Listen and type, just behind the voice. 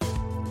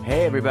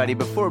Hey everybody,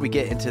 before we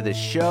get into the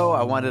show,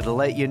 I wanted to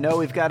let you know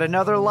we've got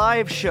another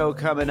live show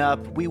coming up.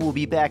 We will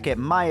be back at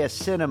Maya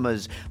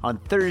Cinemas on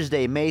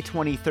Thursday, May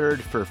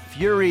 23rd for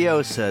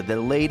Furiosa, the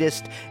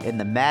latest in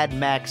the Mad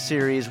Max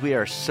series. We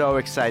are so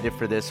excited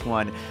for this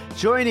one.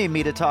 Joining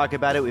me to talk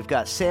about it, we've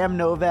got Sam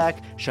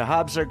Novak,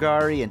 Shahab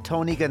Zargari, and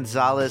Tony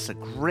Gonzalez. A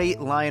great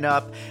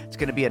lineup. It's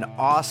going to be an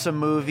awesome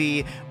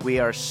movie. We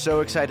are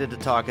so excited to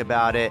talk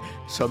about it.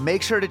 So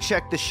make sure to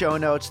check the show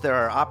notes. There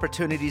are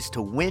opportunities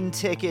to win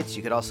tickets.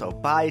 You could also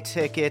buy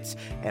tickets,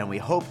 and we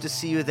hope to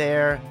see you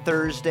there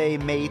Thursday,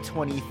 May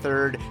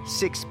 23rd,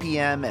 6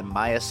 p.m. at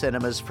Maya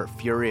Cinemas for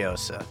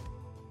Furiosa.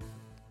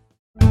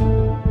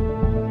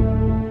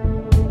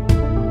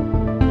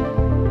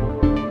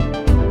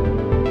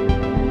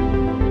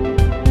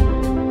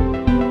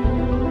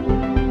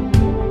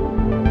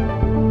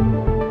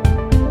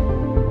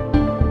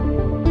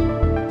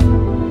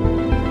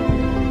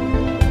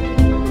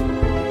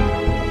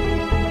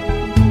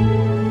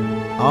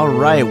 All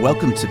right,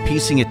 welcome to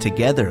Piecing It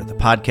Together, the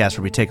podcast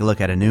where we take a look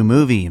at a new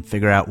movie and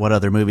figure out what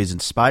other movies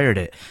inspired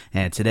it.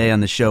 And today on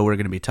the show, we're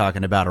going to be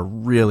talking about a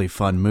really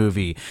fun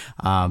movie.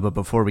 But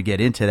before we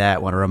get into that, I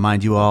want to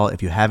remind you all,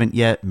 if you haven't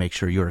yet, make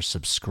sure you are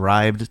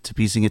subscribed to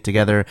Piecing It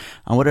Together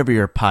on whatever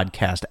your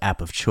podcast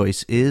app of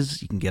choice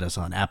is. You can get us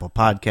on Apple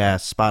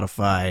Podcasts,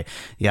 Spotify,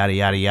 yada,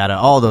 yada, yada,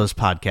 all those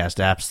podcast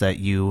apps that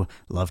you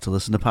love to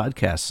listen to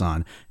podcasts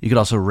on. You could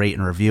also rate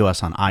and review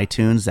us on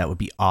iTunes. That would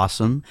be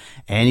awesome.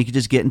 And you can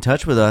just get in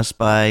touch with us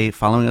by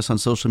following us on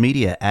social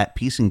media at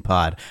Piecing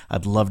Pod.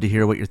 I'd love to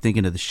hear what you're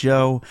thinking of the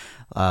show.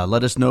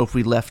 Let us know if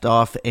we left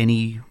off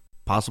any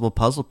possible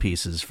puzzle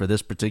pieces for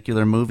this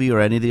particular movie or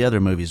any of the other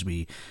movies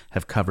we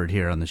have covered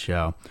here on the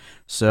show.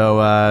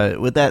 So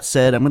with that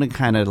said, I'm going to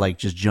kind of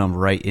just jump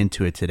right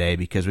into it today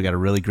because we got a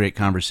really great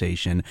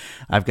conversation.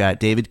 I've got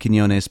David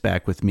Quinones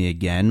back with me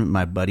again,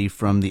 my buddy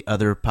from the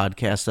other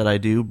podcast that I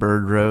do,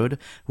 Bird Road,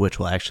 which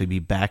will actually be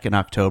back in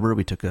October.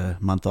 We took a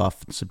month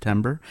off in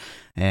September,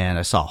 and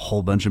I saw a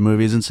whole bunch of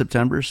movies in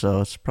September,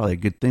 so it's probably a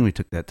good thing we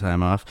took that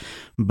time off.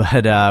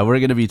 But we're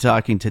going to be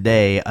talking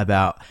today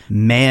about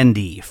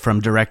Mandy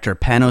from director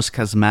Panos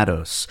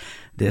Cosmatos.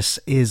 This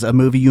is a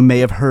movie you may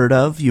have heard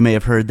of. You may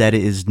have heard that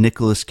it is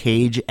Nicolas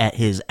Cage at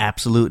his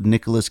absolute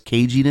Nicolas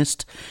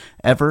Caginess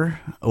ever,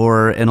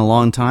 or in a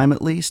long time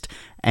at least.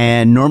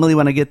 And normally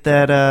when I get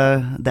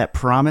that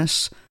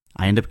promise,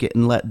 I end up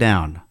getting let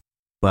down.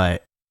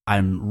 But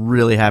I'm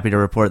really happy to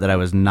report that I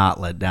was not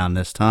let down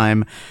this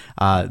time.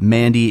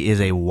 Mandy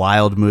is a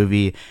wild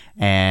movie,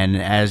 and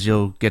as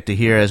you'll get to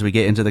hear as we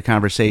get into the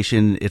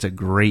conversation, it's a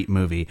great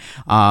movie.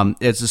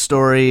 It's a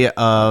story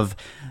of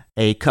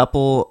a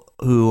couple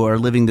who are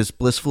living this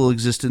blissful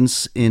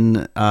existence in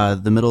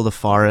the middle of the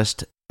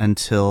forest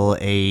until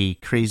a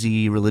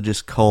crazy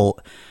religious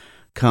cult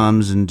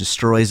comes and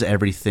destroys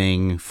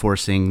everything,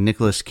 forcing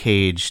Nicolas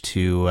Cage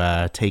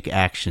to take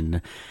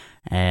action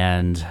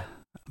and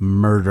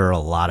murder a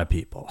lot of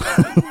people.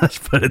 Let's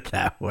put it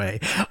that way.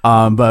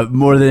 But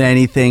more than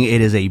anything,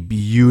 it is a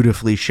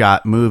beautifully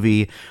shot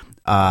movie.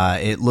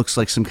 It looks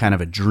like some kind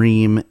of a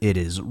dream. It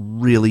is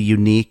really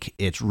unique.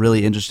 It's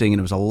really interesting, and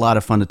it was a lot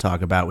of fun to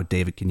talk about with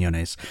David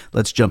Quinones.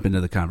 Let's jump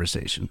into the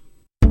conversation.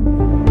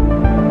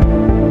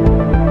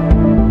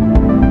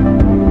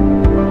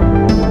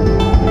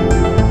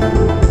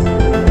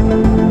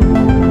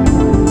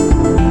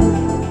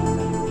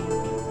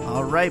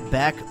 All right,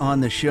 back on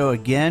the show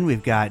again.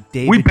 We've got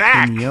David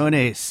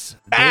Quinones.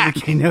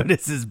 David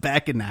Quinones is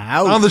back in the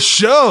house. On the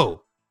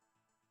show.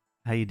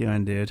 How you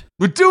doing, dude?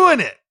 We're doing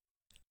it.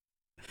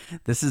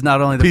 This is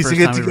not only the first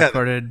time we've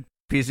recorded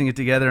Piecing It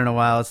Together in a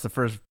while, it's the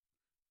first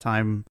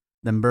time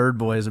them Bird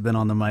Boys have been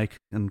on the mic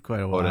in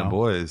quite a while. Oh, them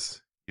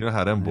boys. You know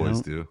how them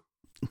boys do.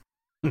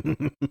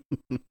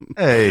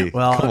 Hey,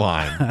 well, come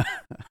on.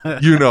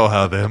 You know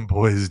how them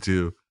boys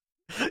do.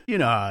 You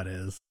know how it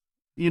is.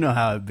 You know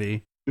how it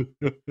be.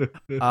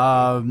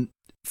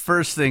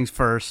 First things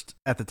first,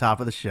 at the top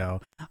of the show,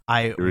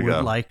 I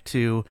would like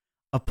to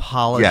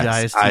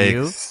apologize to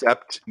you. I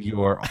accept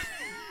your...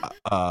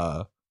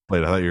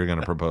 Wait, I thought you were going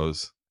to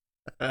propose.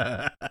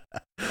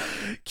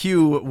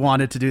 Q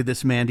wanted to do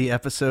this Mandy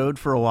episode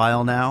for a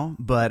while now,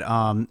 but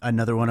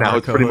another one of our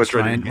co-hosts,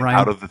 Ryan,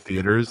 out of the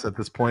theaters at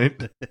this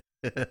point.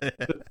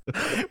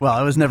 Well,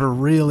 I was never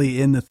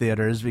really in the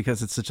theaters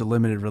because it's such a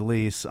limited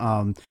release.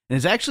 And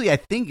it's actually, I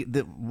think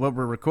that what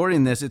we're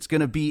recording this, it's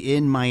going to be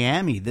in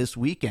Miami this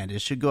weekend.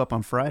 It should go up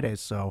on Friday.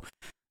 So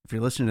if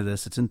you're listening to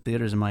this, it's in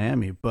theaters in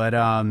Miami. But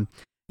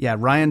yeah,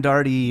 Ryan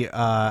Darty,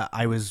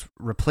 I was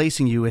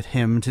replacing you with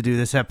him to do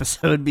this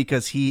episode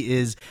because he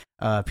is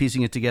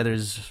Piecing It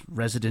Together's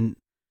resident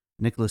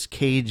Nicolas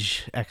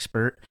Cage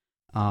expert.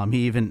 He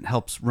even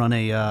helps run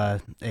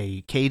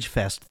a Cage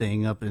Fest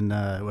thing up in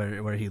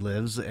where he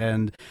lives,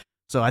 and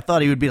so I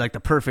thought he would be like the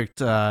perfect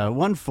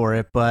one for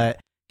it, but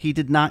he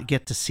did not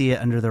get to see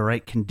it under the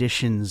right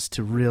conditions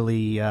to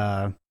really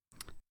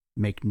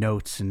make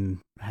notes and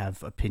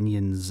have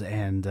opinions,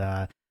 and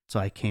so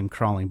I came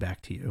crawling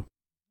back to you.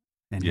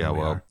 And yeah,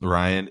 well,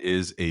 Ryan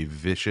is a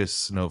vicious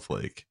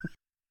snowflake,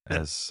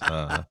 as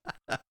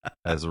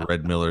as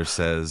Red Miller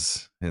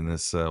says in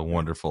this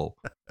wonderful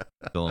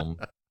film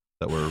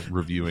that we're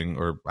reviewing,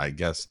 or I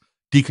guess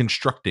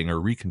deconstructing or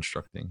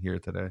reconstructing here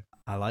today.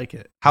 I like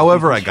it.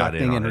 However, I got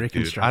in on it,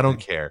 dude. I don't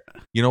care.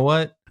 You know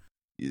what?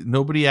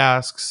 Nobody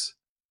asks.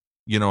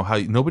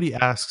 Nobody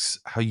asks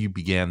how you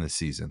began the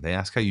season. They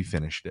ask how you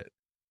finished it.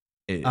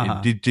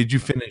 Did you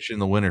finish in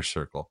the winner's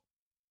circle?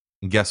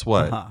 And guess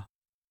what?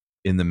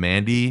 In the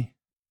Mandy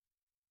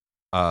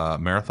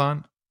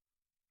marathon,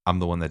 I'm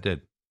the one that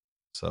did.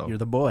 So you're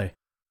the boy.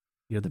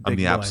 You're the big I'm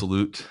the boy.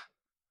 absolute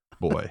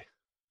boy.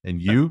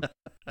 And you're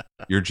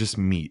just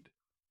meat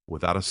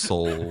without a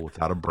soul,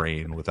 without a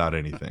brain, without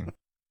anything.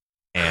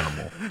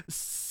 Animal.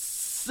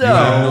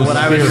 So what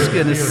I was just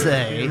gonna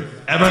say,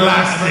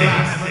 everlasting.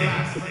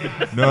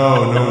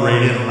 No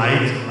radiant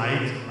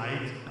light.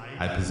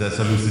 I possess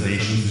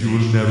hallucinations you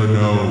will never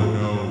know.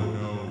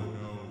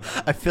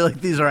 I feel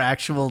like these are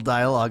actual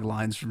dialogue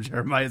lines from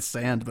Jeremiah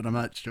Sand, but I'm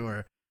not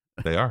sure.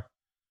 They are.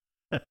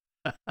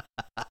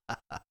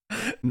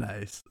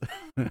 Nice.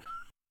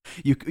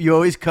 You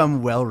always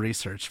come well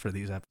researched for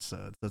these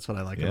episodes. That's what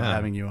I like about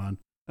having you on.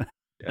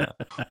 Yeah.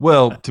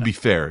 Well, to be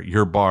fair,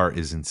 your bar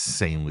is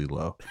insanely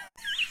low.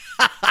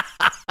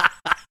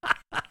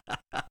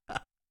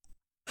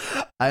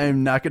 I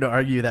am not going to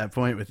argue that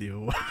point with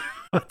you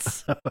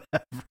whatsoever.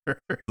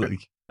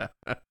 Like,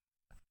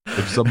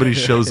 if somebody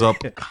shows up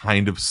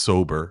kind of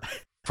sober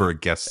for a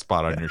guest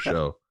spot on your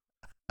show,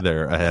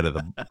 they're ahead of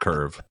the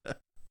curve.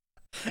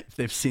 If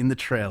they've seen the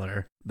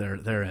trailer,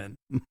 they're in.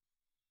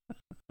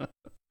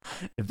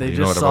 If they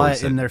just saw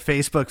it in their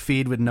Facebook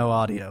feed with no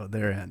audio,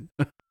 they're in.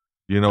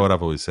 You know what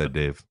I've always said,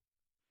 Dave?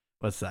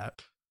 What's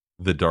that?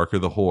 The darker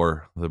the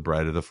whore, the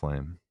brighter the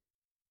flame.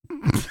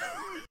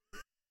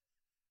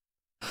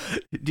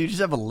 Do you just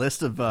have a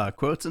list of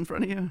quotes in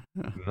front of you?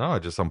 No,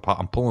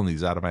 I'm pulling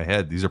these out of my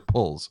head. These are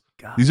pulls.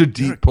 God, these are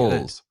deep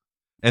pulls.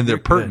 Good. And they're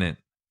pertinent.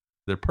 Good.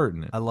 They're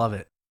pertinent. I love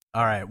it.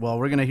 All right. Well,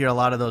 we're going to hear a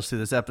lot of those through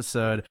this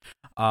episode.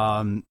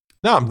 No,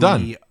 I'm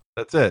done.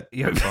 That's it.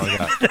 That's all I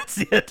got. That's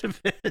the end of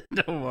it.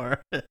 No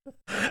more.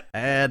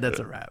 And that's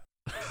a wrap.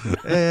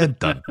 And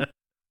done.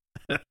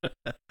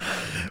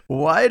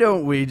 Why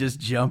don't we just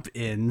jump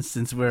in,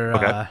 since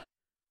we're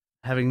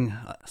having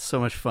so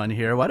much fun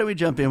here? Why don't we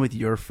jump in with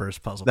your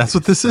first puzzle? That's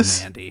what this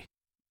is, Andy.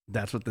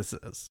 That's what this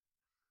is.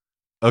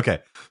 Okay,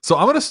 so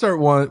I'm going to start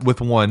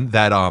with one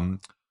that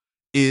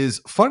is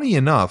funny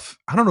enough.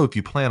 I don't know if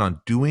you plan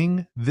on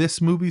doing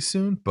this movie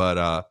soon,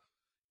 but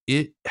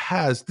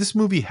this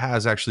movie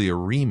has actually a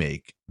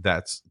remake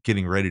that's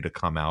getting ready to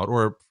come out,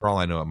 or for all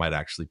I know, it might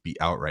actually be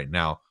out right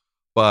now.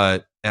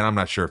 And I'm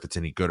not sure if it's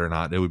any good or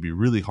not. It would be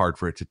really hard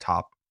for it to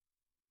top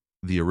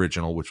the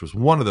original, which was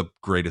one of the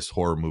greatest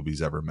horror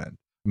movies ever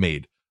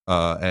made.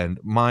 And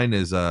mine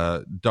is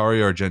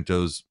Dario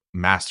Argento's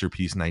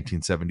masterpiece,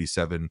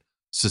 1977,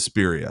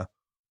 Suspiria,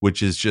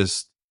 which is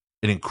just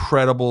an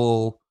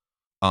incredible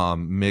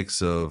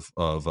mix of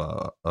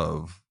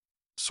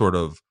sort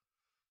of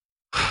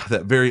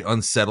that very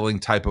unsettling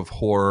type of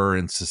horror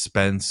and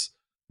suspense.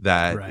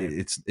 That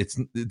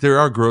there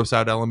are gross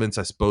out elements,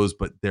 I suppose,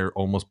 but they're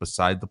almost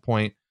beside the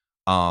point.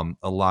 A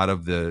lot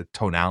of the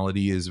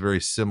tonality is very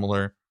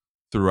similar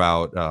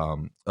throughout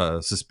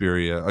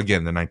Suspiria.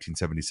 Again, the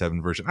 1977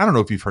 version. I don't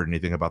know if you've heard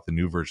anything about the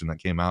new version that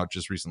came out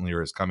just recently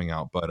or is coming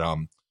out, but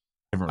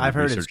I've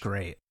heard it's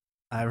great.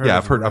 I've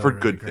heard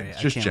good things,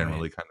 just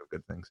generally kind of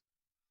good things.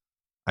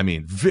 I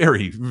mean,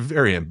 very,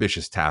 very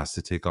ambitious task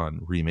to take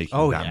on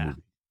remaking that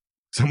movie.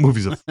 Some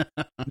movie's a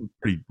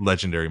pretty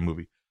legendary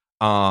movie.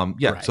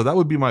 So that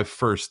would be my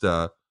first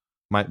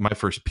my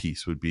first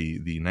piece would be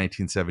the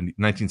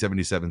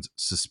 1977's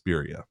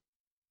Suspiria.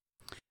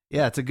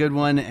 Yeah, it's a good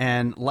one,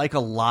 and like a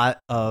lot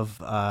of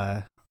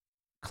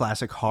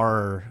classic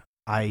horror,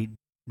 I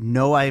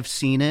know I've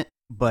seen it,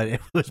 but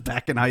it was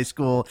back in high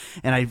school,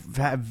 and I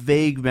have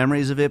vague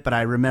memories of it, but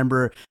I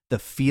remember the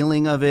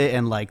feeling of it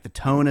and like the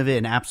tone of it,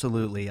 and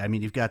absolutely, I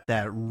mean, you've got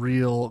that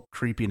real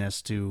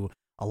creepiness to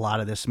a lot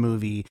of this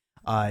movie,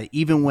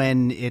 even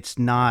when it's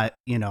not,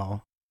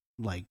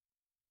 like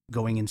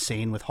going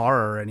insane with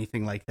horror or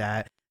anything like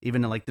that.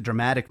 Even in like the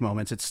dramatic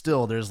moments, it's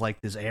still, there's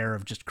like this air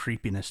of just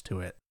creepiness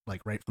to it,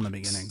 like right from the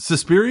beginning.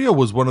 Suspiria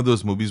was one of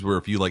those movies where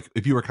if you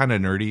were kind of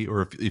nerdy,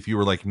 or if you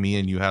were like me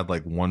and you had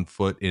like 1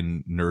 foot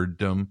in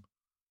nerddom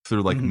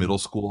through like middle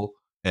school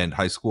and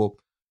high school,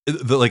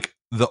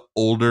 the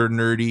older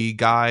nerdy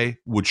guy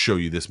would show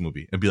you this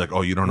movie and be like,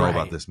 oh, you don't know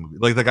about this movie.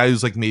 Like the guy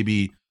who's like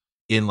maybe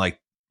in like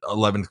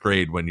 11th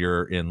grade when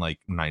you're in like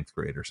 9th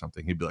grade or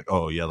something, he'd be like,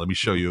 oh yeah, let me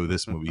show you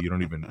this movie. You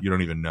don't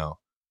even know,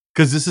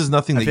 because this is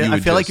nothing that I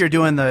feel like you're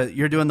doing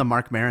the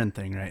Mark Maron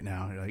thing right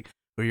now. You're like,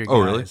 who are your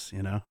guys?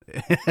 Really?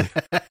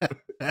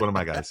 One of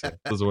my guys. Yeah.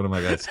 Those are one of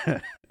my guys.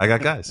 I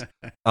got guys.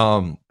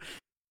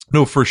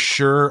 No, for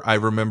sure. I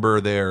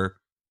remember there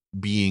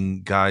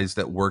being guys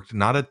that worked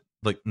not at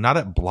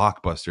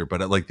Blockbuster,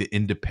 but at like the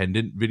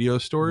independent video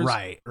stores,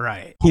 right,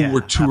 who were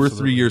 2 or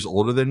 3 years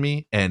older than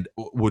me and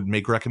would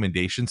make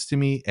recommendations to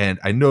me. And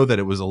I know that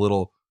it was a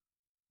little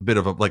bit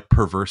of a like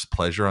perverse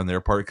pleasure on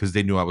their part, because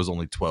they knew I was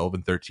only 12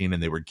 and 13,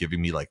 and they were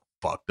giving me like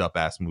fucked up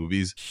ass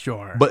movies.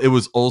 Sure. But it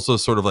was also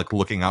sort of like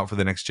looking out for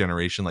the next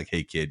generation, like,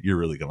 hey kid, you're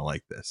really gonna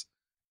like this.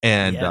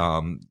 And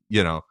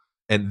Yeah.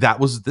 and that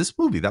was this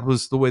movie. That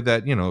was the way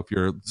that, if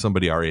you're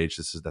somebody our age,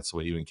 that's the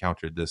way you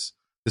encountered this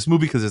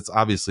movie, because it's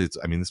obviously,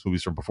 I mean, this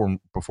movie's from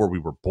before we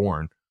were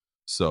born.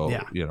 So,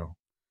 Yeah.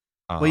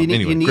 Well, you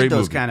anyway, need great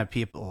those movie. kind of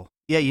people.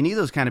 Yeah, you need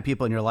those kind of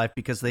people in your life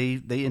because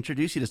they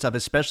introduce you to stuff,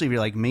 especially if you're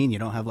like me and you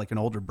don't have like an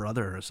older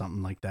brother or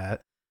something like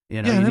that. You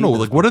Yeah, I you don't need know. those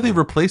Like, what are they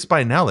people. replaced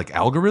by now? Like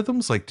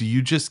algorithms? Like, do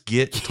you just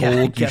get Yeah, I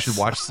told you guess should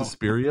watch so.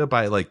 Suspiria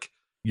by like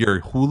your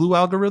Hulu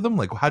algorithm?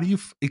 Like, how do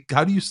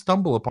you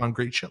stumble upon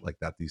great shit like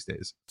that these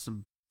days?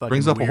 Some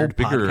Brings fucking up a whole weird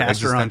bigger podcaster on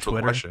existential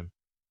Twitter. question.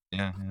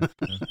 Yeah.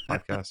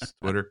 Podcast,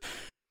 Twitter.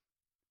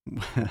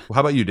 Well,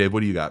 how about you, Dave? What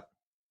do you got?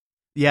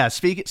 Yeah,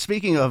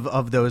 speaking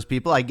of those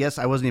people, I guess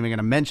I wasn't even going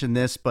to mention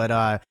this, but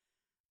I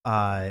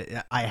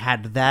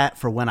had that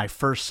for when I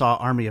first saw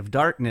Army of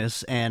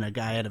Darkness, and a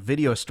guy at a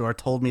video store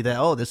told me that,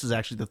 oh, this is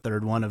actually the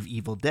third one of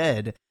Evil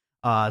Dead.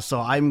 So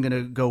I'm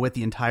gonna go with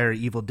the entire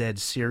Evil Dead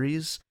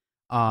series,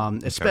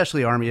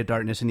 especially Army of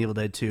Darkness and Evil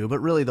Dead 2, but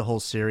really the whole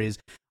series.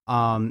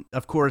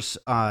 Of course,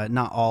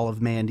 not all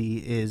of Mandy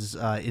is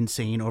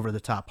insane over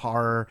the top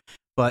horror,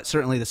 but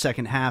certainly the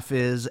second half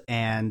is,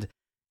 and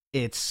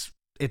it's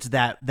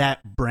that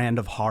brand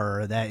of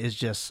horror that is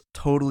just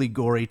totally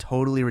gory,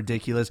 totally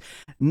ridiculous.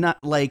 Not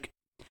like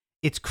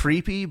it's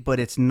creepy, but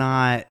it's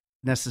not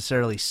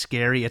necessarily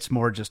scary. It's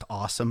more just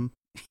awesome.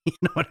 You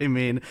know what I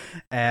mean?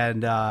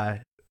 And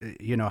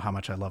you know how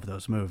much I love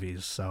those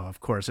movies. So of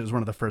course it was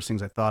one of the first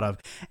things I thought of.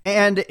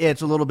 And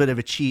it's a little bit of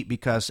a cheat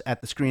because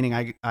at the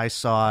screening I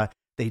saw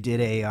they did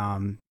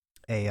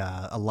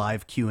a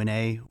live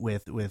Q&A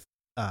with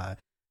Panos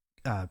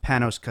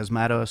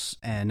Cosmatos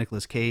and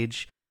Nicolas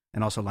Cage,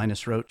 and also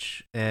Linus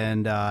Roach,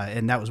 and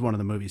that was one of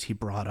the movies he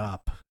brought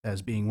up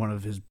as being one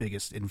of his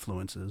biggest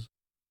influences.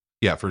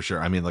 Yeah, for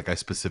sure. I mean, like, I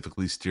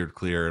specifically steered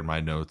clear in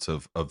my notes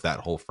of that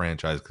whole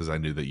franchise because I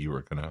knew that you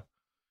would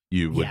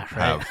Yeah,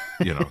 right.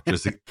 have,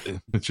 just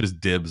it's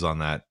just dibs on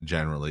that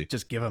generally.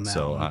 Just give him that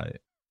So one.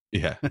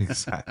 yeah,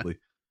 exactly.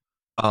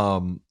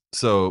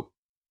 So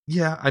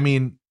yeah, I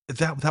mean,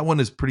 that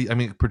one is pretty. I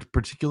mean,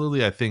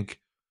 particularly, I think,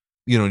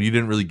 you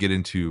didn't really get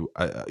into.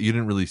 You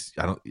didn't really.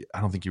 I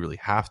don't think you really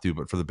have to.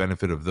 But for the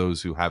benefit of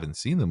those who haven't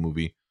seen the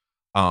movie,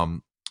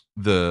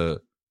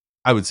 the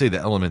I would say the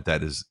element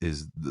that is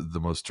the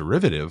most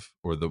derivative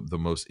or the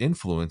most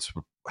influence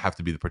would have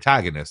to be the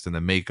protagonist and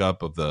the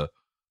makeup of the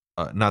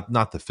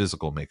not the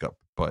physical makeup,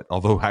 but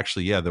although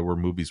actually, yeah, there were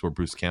movies where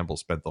Bruce Campbell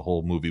spent the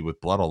whole movie with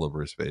blood all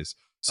over his face.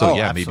 So Oh,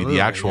 yeah, maybe the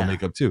absolutely, actual yeah.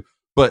 makeup too.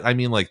 But I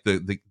mean, like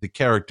the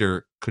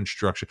character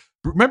construction.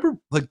 Remember,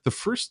 like the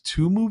first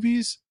two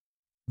movies,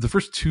 the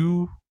first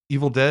two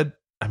Evil Dead.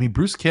 I mean,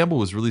 Bruce Campbell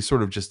was really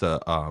sort of just a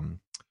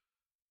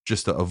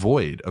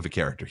void of a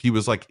character. He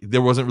was like,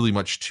 there wasn't really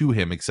much to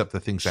him except the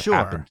things that Sure.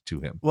 happened to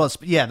him. Well,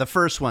 yeah, the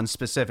first one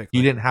specifically.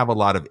 He didn't have a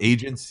lot of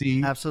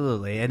agency.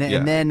 Absolutely, and Yeah.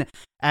 and then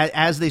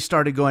as they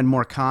started going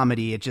more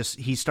comedy,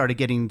 he started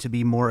getting to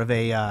be more of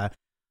a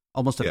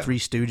almost a Yeah. Three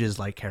Stooges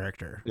like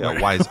character. Yeah,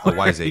 a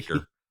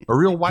wiseacre, a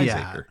real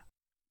wiseacre.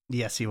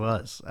 Yes, he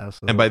was.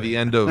 Absolutely. And by the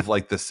end of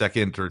like the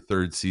second or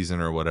third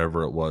season or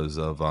whatever it was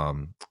of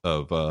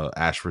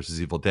Ash versus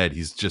Evil Dead,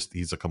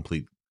 he's a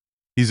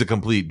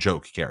complete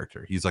joke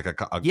character. He's like a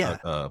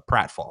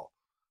pratfall.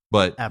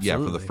 But Absolutely.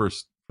 yeah,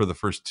 for the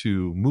first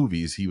two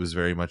movies, he was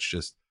very much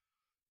just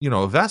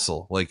a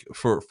vessel, like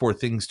for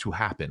things to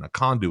happen, a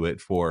conduit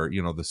for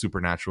the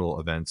supernatural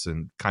events,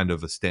 and kind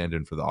of a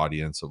stand-in for the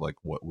audience of like,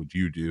 what would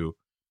you do,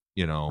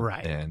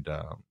 Right. and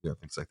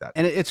things like that.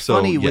 And it's So,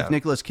 funny yeah. with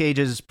Nicolas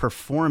Cage's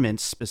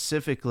performance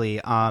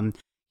specifically.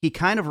 He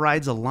kind of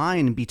rides a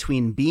line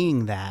between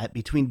being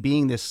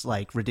this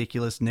like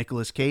ridiculous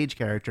Nicolas Cage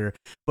character,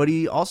 but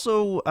he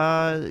also,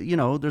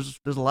 there's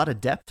a lot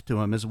of depth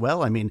to him as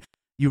well. I mean,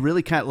 you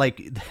really kind of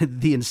like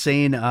the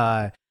insane,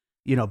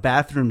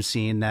 bathroom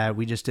scene that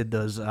we just did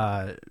those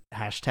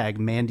hashtag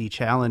Mandy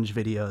challenge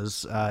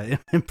videos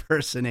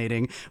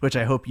impersonating, which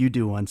I hope you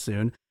do one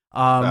soon.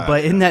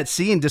 But in that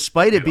scene,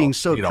 despite it being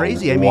so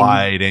crazy, I mean,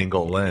 wide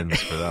angle lens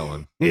for that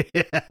one.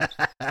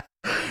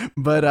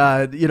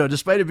 But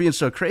despite it being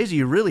so crazy,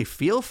 you really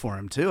feel for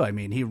him too. I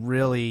mean, he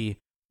really,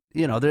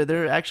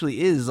 there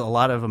actually is a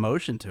lot of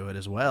emotion to it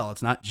as well.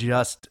 It's not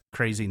just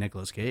crazy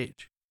Nicolas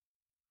Cage.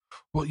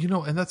 Well,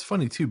 and that's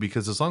funny too,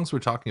 because as long as we're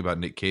talking about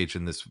Nick Cage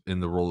in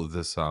the role of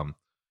this,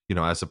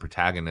 as a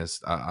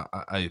protagonist,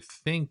 I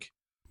think,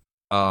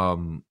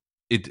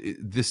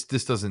 this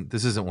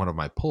isn't one of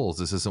my pulls.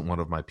 This isn't one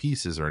of my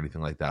pieces or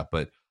anything like that.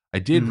 But I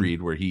did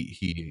read where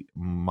he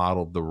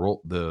modeled the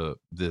role,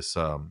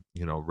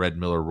 Red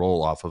Miller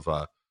role off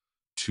of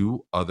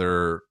two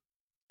other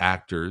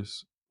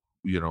actors,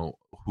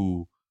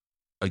 who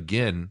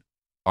again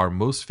are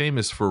most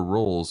famous for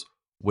roles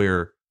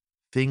where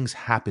things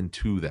happen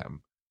to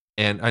them.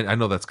 And I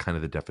know that's kind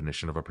of the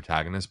definition of a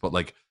protagonist, but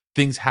like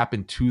things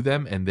happen to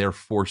them and they're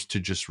forced to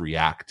just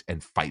react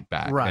and fight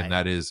back. Right. And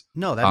that is,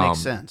 no, that makes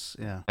sense.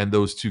 Yeah. and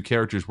those two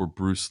actors were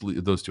Bruce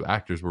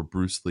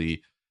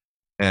Lee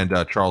and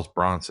Charles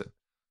Bronson.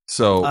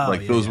 So Oh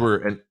like yeah, those yeah.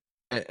 were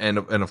and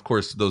of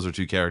course those are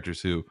two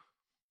characters who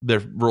their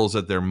roles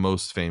that they're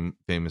most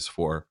famous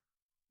for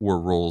were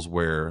roles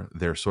where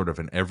they're sort of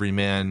an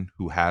everyman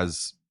who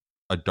has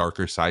a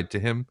darker side to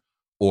him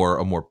or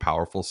a more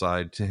powerful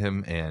side to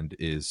him and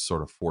is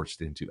sort of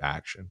forced into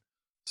action.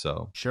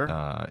 So, Sure.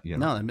 you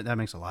know, No, that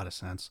makes a lot of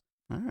sense.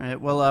 All right.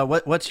 Well,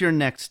 what's your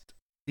next?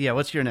 Yeah,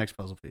 what's your next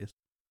puzzle piece?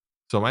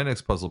 so my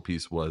next puzzle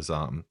piece was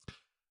uh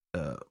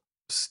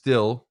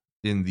still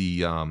in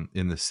the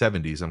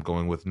 70s. I'm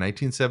going with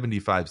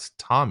 1975's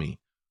Tommy,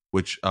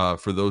 which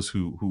for those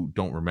who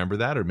don't remember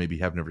that or maybe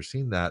have never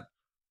seen that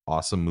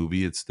awesome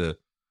movie, it's the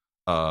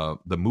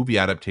movie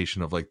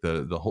adaptation of like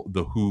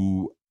the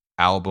Who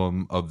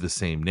album of the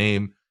same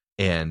name,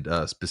 and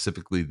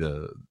specifically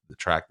the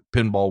track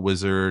Pinball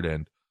Wizard,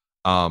 and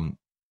um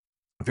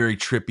very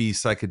trippy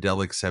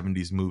psychedelic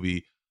 70s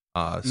movie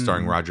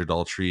starring Mm, Roger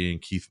Daltrey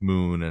and Keith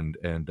Moon,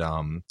 and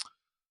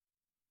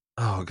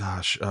oh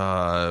gosh,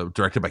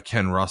 directed by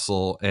Ken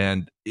Russell,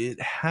 and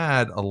it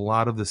had a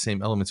lot of the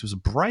same elements. It was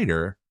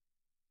brighter,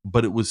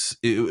 but it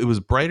was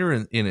brighter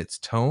in its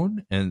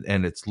tone and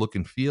its look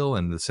and feel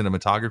and the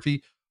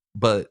cinematography,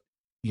 but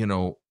you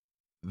know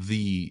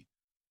the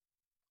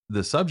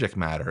the subject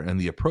matter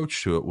and the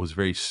approach to it was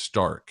very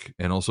stark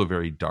and also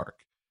very dark.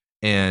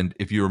 And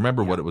if you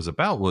remember, yeah. what it was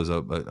about was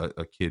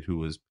a kid who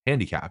was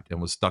handicapped and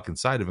was stuck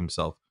inside of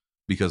himself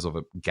because of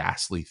a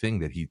ghastly thing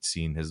that he'd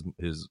seen his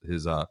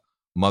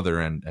mother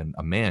and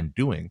a man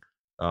doing.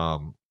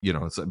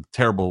 It's a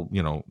terrible,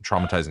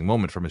 traumatizing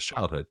moment from his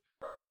childhood.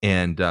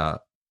 And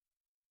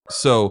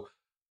so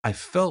I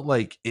felt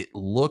like it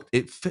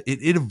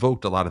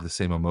evoked a lot of the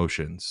same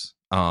emotions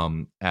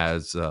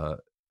as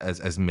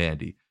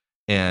Mandy.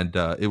 And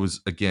it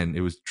was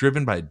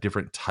driven by a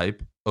different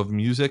type of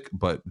music,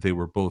 but they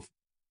were both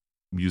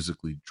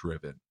musically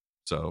driven.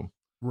 So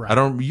I Right.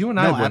 don't you and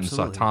I No, went and saw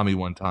absolutely. Tommy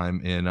one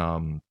time in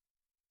the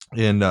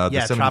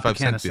Yeah, 75 Tropicana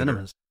cent theater.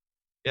 Cinemas.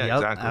 Yeah, Yep,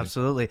 exactly.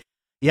 absolutely.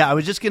 Yeah, I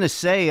was just gonna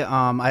say,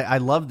 I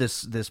love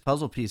this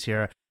puzzle piece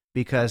here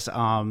because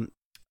I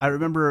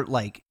remember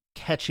like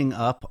catching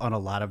up on a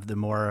lot of the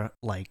more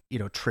like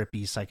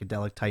trippy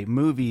psychedelic type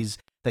movies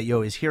that you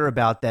always hear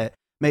about that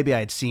maybe I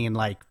had seen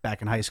like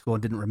back in high school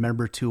and didn't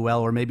remember too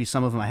well, or maybe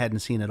some of them I hadn't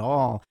seen at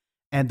all.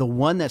 And the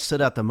one that stood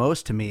out the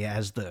most to me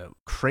as the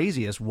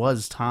craziest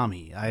was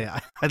Tommy.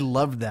 I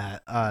loved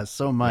that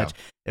so Yeah. much.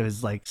 It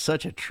was like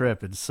such a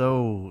trip and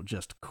so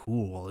just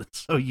cool. It's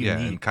so Yeah,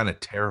 and unique. kind of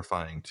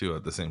terrifying too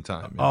at the same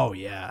time. Yeah. Oh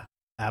yeah,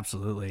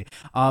 absolutely.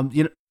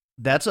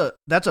 That's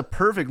a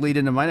perfect lead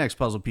into my next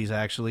puzzle piece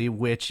actually,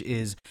 which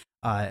is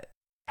uh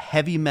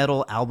heavy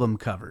metal album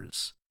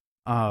covers.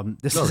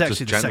 This No, is just actually the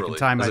second generally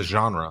time as a I've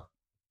genre.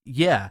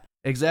 yeah,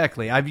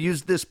 exactly. I've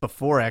used this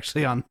before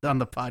actually on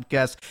the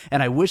podcast,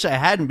 and I wish I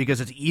hadn't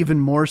because it's even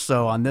more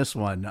so on this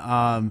one.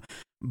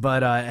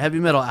 But heavy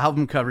metal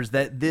album covers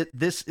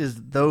this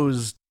is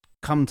those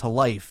come to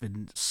life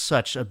in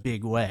such a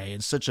big way,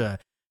 in such a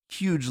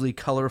hugely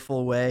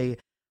colorful way.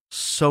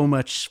 So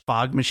much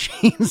fog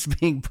machines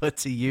being put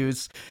to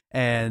use,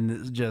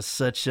 and just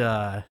such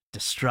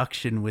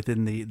destruction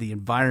within the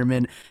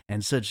environment,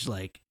 and such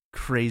like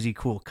crazy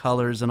cool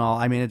colors and all.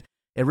 I mean,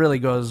 it really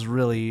goes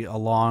really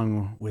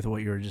along with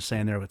what you were just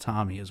saying there with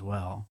Tommy as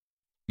well.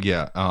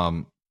 Yeah.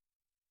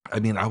 I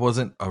mean, I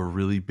wasn't a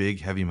really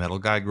big heavy metal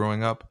guy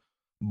growing up,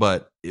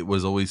 but it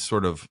was always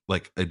sort of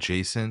like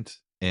adjacent.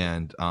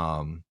 And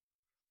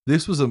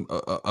this was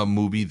a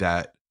movie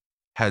that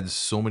had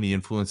so many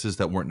influences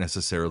that weren't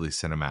necessarily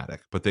cinematic,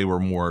 but they were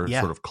more Yeah,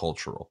 sort of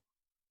cultural.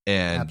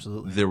 And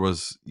absolutely. there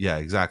was, yeah,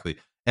 exactly.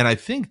 And I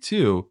think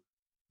too,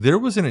 there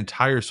was an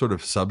entire sort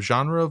of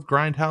subgenre of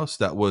grindhouse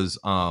that was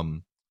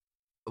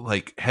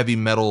like heavy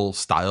metal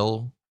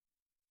style.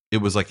 It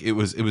was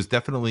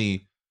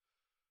definitely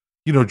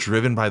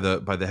driven by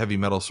the heavy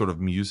metal sort of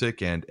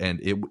music, and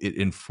it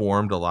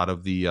informed a lot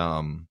of the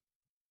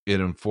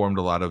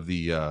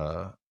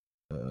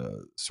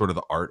sort of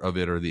the art of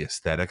it, or the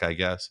aesthetic, I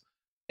guess.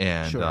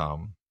 And Sure.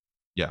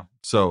 yeah,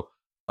 so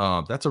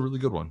that's a really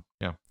good one.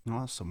 Yeah.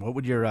 Awesome. What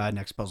would your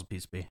next puzzle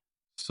piece be?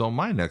 So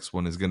my next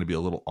one is going to be a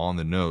little on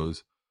the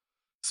nose,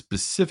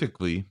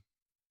 specifically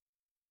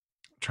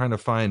trying to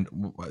find.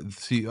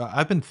 See,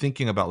 I've been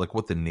thinking about like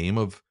what the name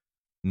of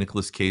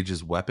Nicolas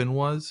Cage's weapon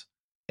was,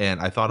 and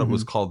I thought it Hmm.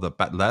 was called the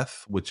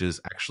Batleth, which is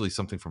actually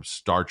something from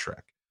Star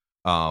Trek.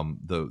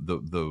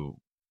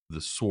 The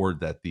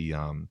sword that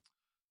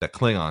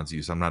Klingons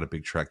use. I'm not a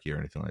big Trekkie or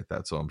anything like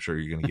that, so I'm sure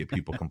you're going to get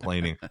people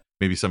complaining.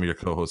 Maybe some of your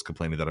co-hosts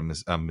complaining that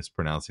I'm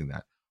mispronouncing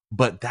that,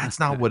 but that's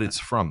not what it's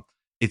from.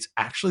 It's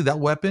actually that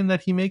weapon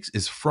that he makes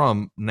is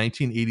from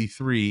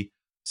 1983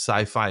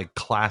 sci-fi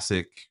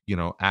classic,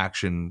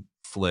 action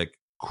flick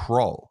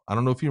Krull. I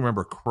don't know if you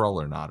remember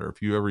Krull or not, or if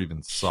you ever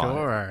even saw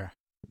Sure.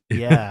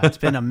 Yeah, it's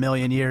been it. a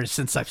million years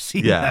since I've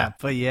seen Yeah, that,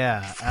 but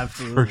yeah, for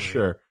absolutely.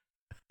 sure.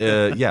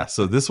 Yeah,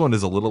 so this one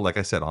is a little, like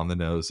I said, on the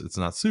nose. It's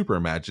not super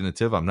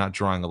imaginative. I'm not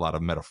drawing a lot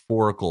of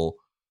metaphorical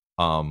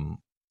um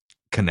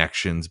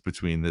connections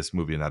between this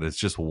movie and that. It's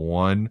just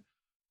one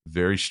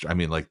I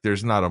mean, like,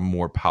 there's not a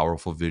more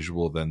powerful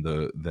visual than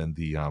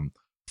the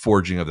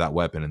forging of that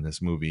weapon in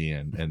this movie,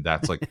 and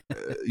that's like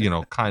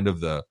kind of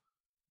the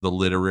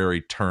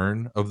literary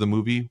turn of the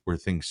movie where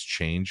things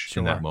change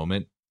in that Sure.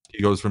 moment.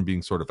 He goes from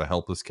being sort of a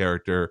helpless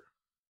character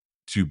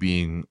to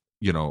being,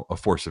 a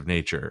force of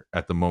nature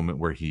at the moment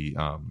where he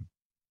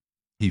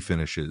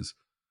finishes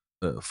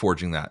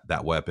forging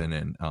that weapon,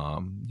 and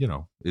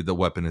the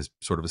weapon is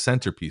sort of a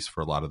centerpiece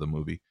for a lot of the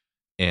movie.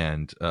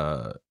 And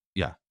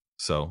yeah,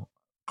 so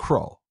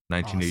Krull,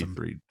 Awesome.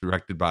 1983,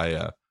 directed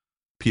by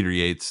Peter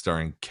Yates,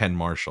 starring Ken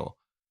Marshall,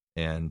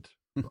 and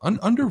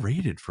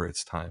underrated for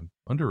its time.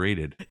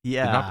 Underrated. Did not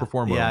Yeah.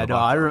 perform well in Yeah. the No,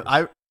 box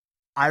office.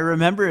 I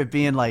remember it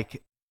being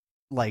like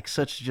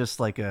such just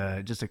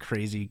a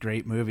crazy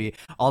great movie.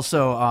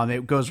 Also,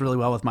 it goes really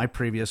well with my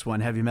previous one,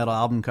 heavy metal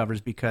album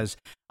covers, because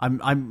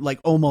I'm like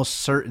almost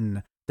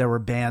certain there were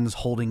bands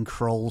holding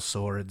Kroll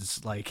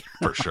swords like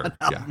For sure.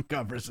 on Yeah. album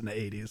covers in the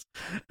 80s,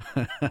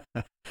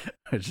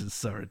 which is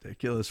so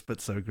ridiculous but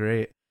so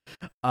great.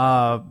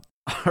 All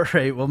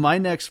right, well, my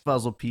next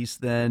puzzle piece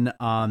then,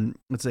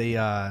 it's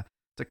a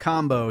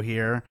combo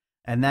here,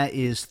 and that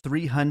is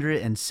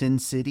 300 and Sin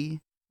City,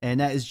 and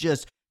that is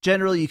just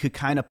generally you could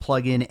kind of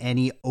plug in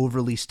any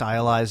overly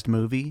stylized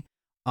movie.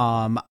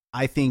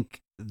 I think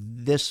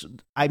this,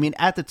 I mean,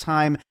 at the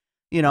time,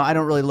 I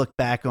don't really look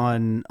back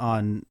on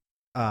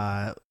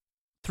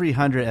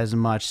 300 as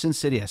much. Sin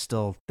City I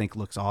still think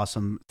looks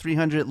awesome.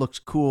 300 looks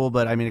cool,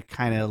 but I mean, it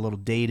kind of a little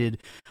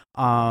dated.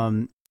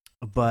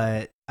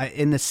 But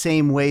in the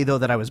same way though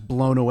that I was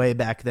blown away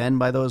back then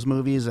by those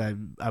movies, I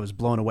was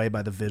blown away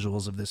by the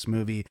visuals of this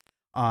movie.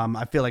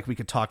 I feel like we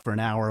could talk for an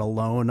hour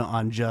alone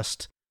on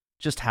just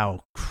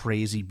how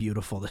crazy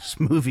beautiful this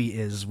movie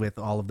is with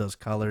all of those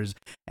colors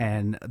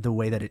and the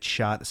way that it's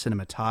shot, the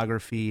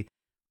cinematography,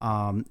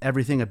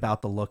 everything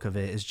about the look of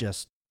it is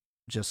just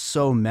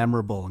so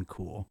memorable and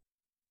cool.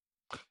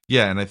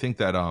 Yeah, and I think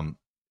that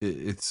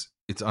it's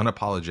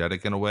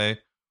unapologetic in a way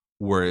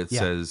where it Yeah.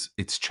 says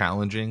it's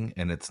challenging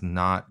and it's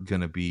not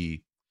going to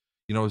be.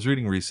 I was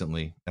reading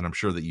recently, and I'm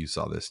sure that you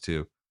saw this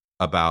too,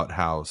 about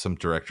how some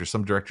directors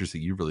that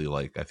you really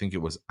like. I think it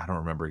was, I don't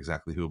remember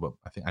exactly who, but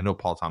I know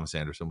Paul Thomas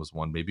Anderson was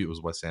one. Maybe it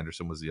was Wes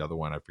Anderson was the other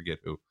one. I forget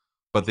who,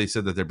 but they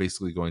said that they're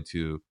basically going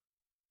to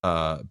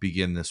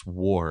begin this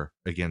war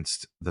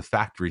against the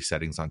factory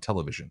settings on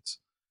televisions.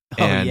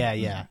 Oh And yeah,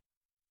 yeah.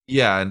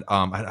 yeah, and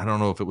I don't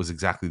know if it was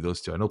exactly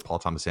those two. I know Paul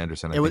Thomas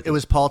Anderson, I think, It is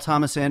was Paul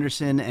Thomas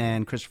Anderson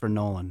and Christopher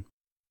Nolan.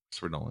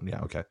 Christopher Nolan.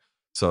 Yeah, okay.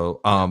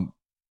 So, Yeah.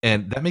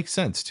 and that makes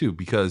sense too,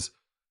 because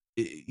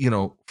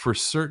for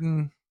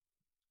certain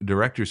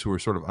directors who are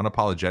sort of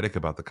unapologetic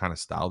about the kind of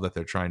style that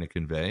they're trying to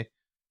convey,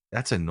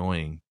 that's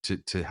annoying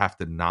to have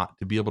to not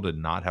to be able to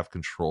not have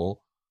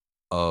control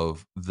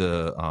of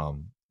the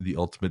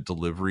ultimate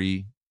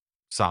delivery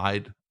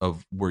side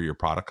of where your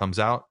product comes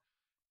out.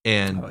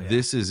 And Oh yeah.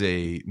 this is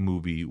a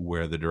movie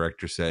where the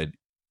director said,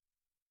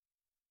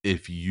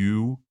 if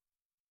you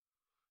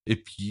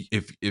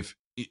if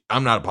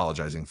I'm not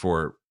apologizing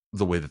for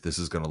the way that this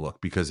is going to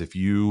look, because if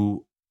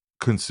you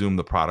consume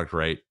the product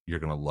right, you're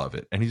going to love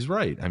it. And he's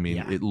right. I mean,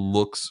 Yeah. it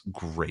looks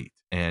great,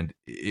 and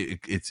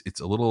it's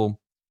a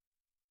little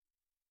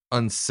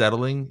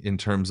unsettling in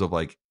terms of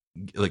like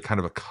kind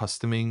of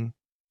accustoming,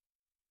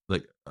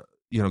 like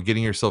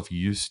getting yourself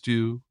used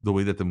to the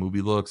way that the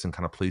movie looks and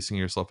kind of placing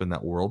yourself in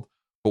that world.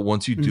 But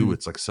once you do, Mhm.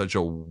 it's like such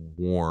a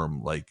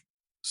warm, like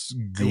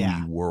gooey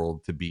Yeah.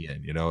 world to be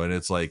in, and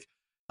it's like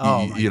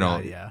Oh my it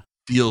god, yeah.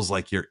 feels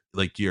like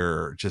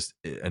you're just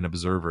an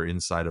observer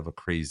inside of a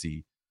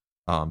crazy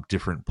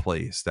different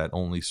place that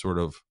only sort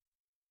of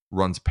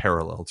runs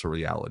parallel to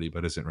reality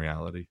but isn't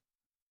reality.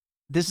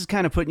 This is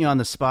kind of putting you on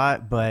the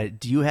spot, but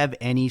do you have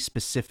any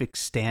specific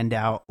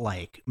standout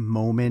like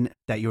moment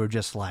that you were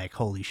just like,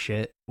 holy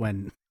shit,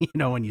 when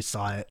when you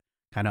saw it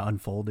kind of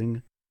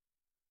unfolding?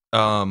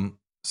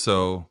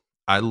 So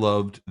I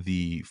loved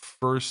the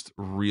first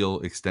real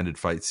extended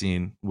fight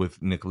scene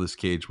with Nicolas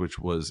Cage, which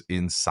was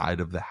inside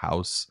of the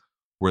house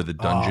where the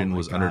Oh dungeon my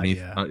was god, underneath,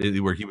 yeah.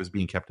 where he was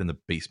being kept in the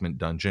basement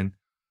dungeon.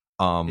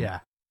 Um, Yeah.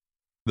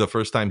 the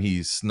first time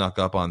he snuck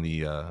up on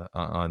the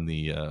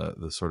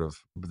sort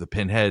of the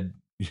pinhead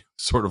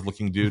sort of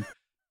looking dude,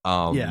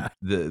 Yeah.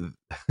 the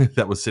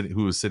that was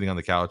sitting on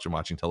the couch and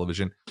watching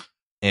television,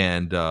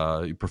 and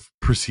he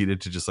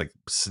proceeded to just like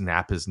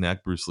snap his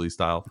neck Bruce Lee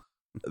style.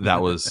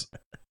 That was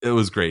It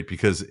was great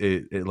because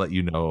it let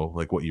you know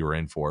like what you were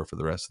in for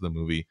the rest of the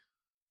movie.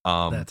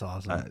 That's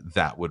awesome.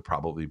 That would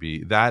probably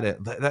be that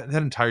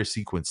entire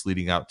sequence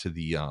leading out to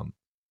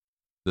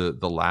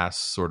the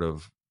last sort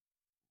of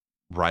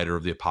rider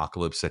of the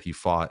apocalypse that he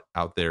fought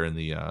out there in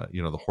the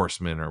the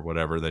horseman or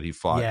whatever that he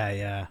fought Yeah,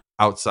 yeah.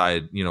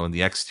 outside, in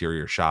the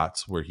exterior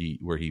shots where he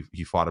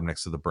fought him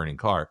next to the burning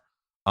car.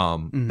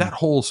 Mhm. That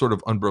whole sort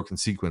of unbroken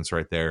sequence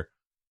right there,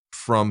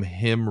 from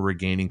him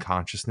regaining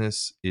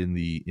consciousness in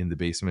the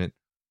basement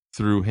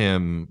through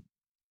him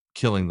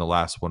killing the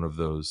last one of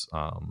those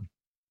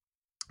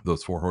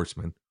four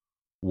horsemen,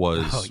 Oh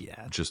was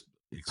yeah. just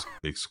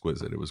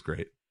exquisite. It was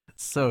great.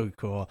 So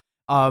cool.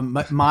 How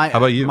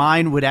about you?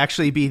 Mine would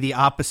actually be the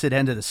opposite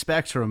end of the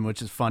spectrum,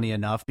 which is funny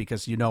enough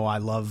because I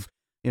love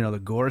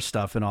the gore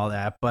stuff and all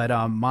that.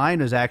 But mine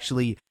was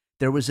actually,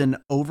 there was an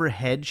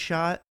overhead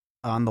shot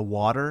on the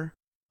water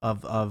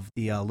of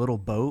the little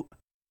boat,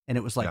 and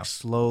it was like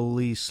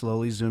slowly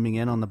zooming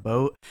in on the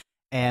boat,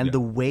 and the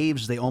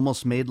waves, they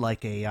almost made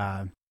like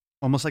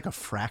almost like a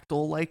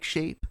fractal like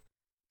shape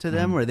to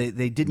them, where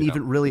they didn't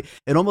even really.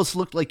 It almost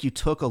looked like you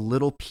took a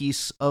little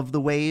piece of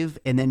the wave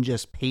and then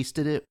just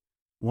pasted it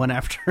one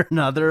after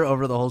another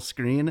over the whole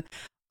screen.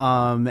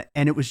 And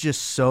it was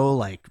just so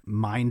like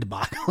mind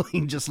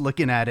boggling just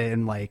looking at it.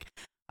 And like,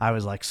 I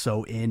was like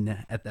so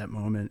in at that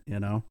moment,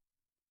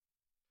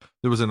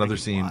 There was another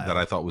scene that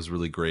I thought was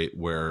really great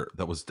where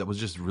that was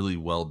just really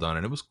well done,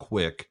 and it was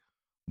quick,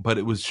 but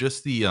it was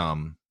just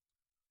the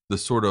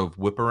sort of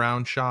whip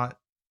around shot,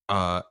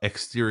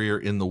 exterior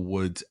in the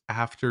woods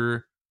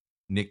after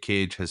Nick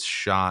Cage has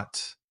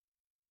shot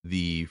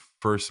the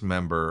first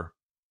member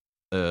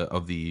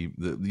of the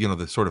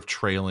sort of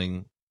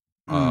trailing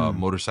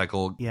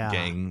motorcycle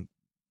gang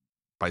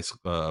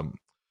bicycle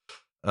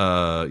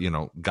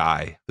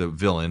guy, the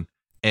villain,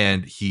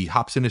 and he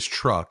hops in his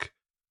truck,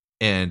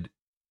 and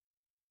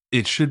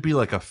it should be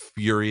like a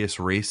furious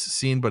race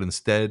scene, but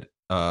instead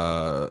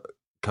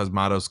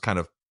Cosmatos kind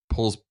of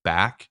pulls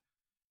back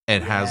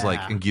and has like,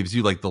 and gives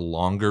you like the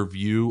longer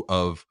view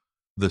of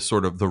the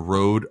sort of the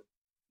road,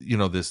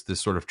 this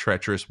sort of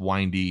treacherous,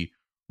 windy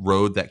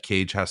road that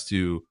Cage has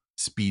to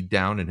speed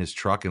down in his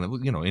truck, and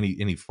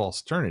any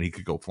false turn and he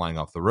could go flying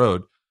off the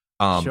road.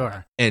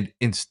 Sure. And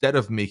instead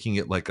of making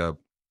it like a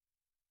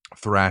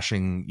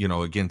thrashing,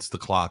 against the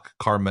clock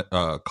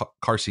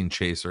car scene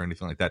chase or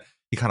anything like that,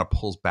 he kind of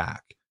pulls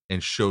back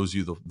and shows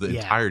you the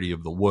entirety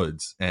of the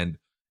woods, and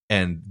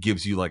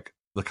gives you like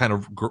the kind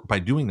of, by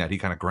doing that, he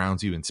kind of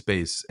grounds you in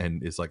space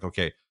and is like,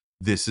 okay,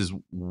 this is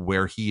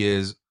where he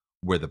is,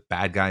 where the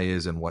bad guy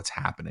is, and what's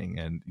happening.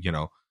 And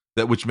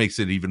that, which makes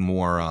it even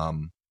more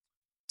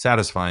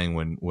satisfying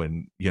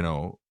when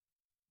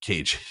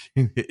Cage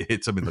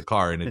hits him in the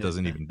car and it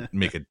doesn't even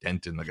make a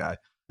dent in the guy.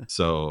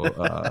 So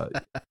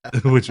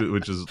which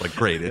is like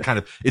great.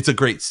 It's a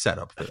great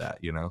setup for that,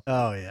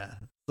 Oh yeah,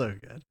 so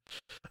good.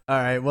 All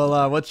right,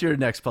 well, what's your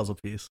next puzzle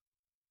piece?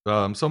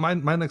 So my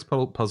next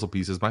puzzle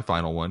piece is my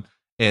final one,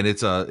 and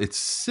it's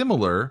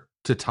similar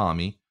to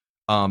Tommy,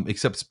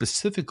 except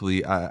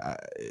specifically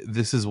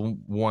this is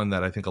one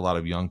that I think a lot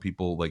of young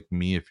people like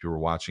me, if you were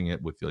watching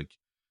it with like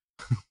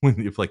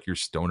if like your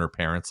stoner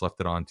parents left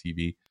it on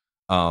TV,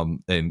 and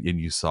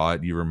you saw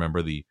it, you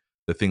remember the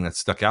thing that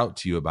stuck out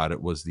to you about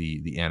it was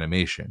the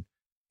animation.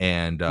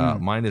 And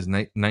mine is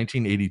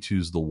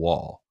 1982's The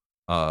Wall,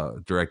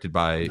 directed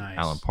by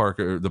Alan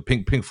Parker. The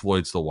Pink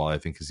Floyd's The Wall, I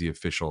think, is the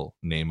official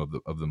name of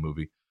the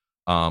movie.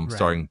 Right.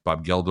 Starring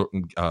Bob Geldof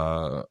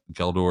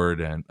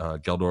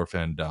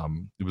and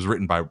it was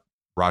written by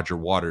Roger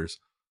Waters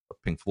of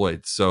Pink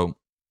Floyd. So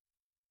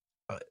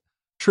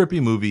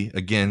trippy movie,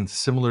 again,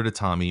 similar to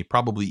Tommy,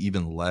 probably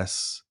even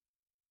less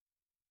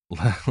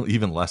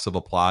of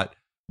a plot,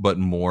 but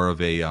more of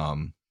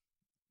an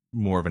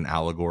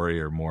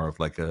allegory, or more of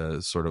like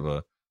a sort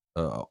of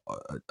a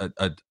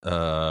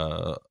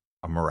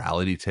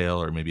morality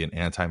tale, or maybe an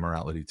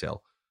anti-morality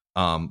tale.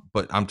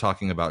 But I'm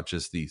talking about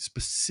just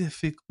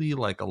specifically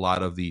like a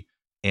lot of the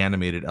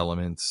animated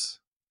elements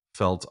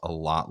felt a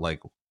lot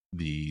like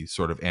the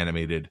sort of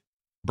animated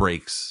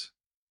breaks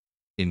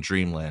in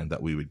Dreamland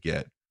that we would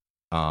get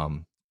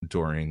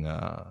during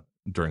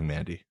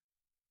Mandy.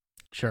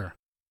 Sure.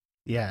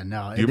 Yeah,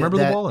 no. Do you remember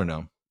The Wall or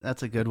no?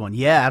 That's a good one.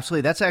 Yeah,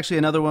 absolutely. That's actually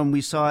another one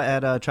we saw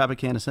at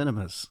Tropicana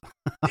Cinemas.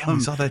 Yeah, we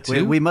saw that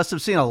too. We must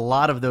have seen a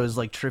lot of those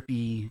like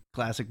trippy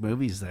classic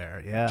movies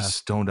there. Yeah, just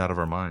stoned out of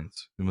our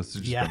minds. We must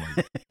have just been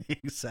like,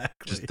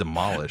 exactly, just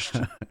demolished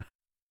in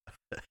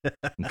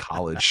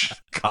college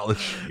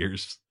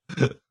years.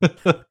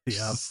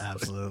 Yeah,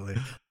 absolutely.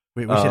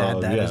 We should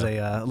add that as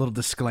a little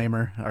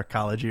disclaimer. Our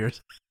college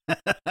years.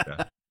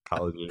 Yeah,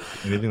 college years.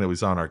 Anything that we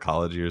saw in our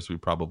college years, we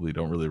probably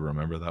don't really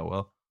remember that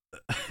well.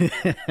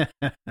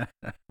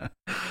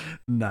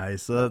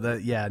 Nice. So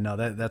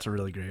that's a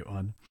really great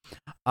one.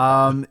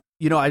 I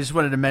just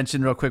wanted to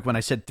mention real quick, when I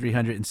said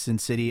 300 in Sin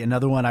City,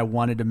 another one I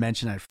wanted to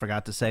mention, I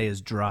forgot to say,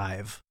 is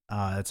Drive.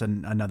 It's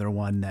another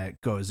one that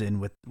goes in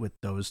with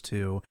those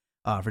two,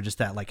 for just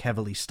that like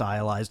heavily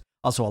stylized.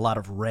 Also a lot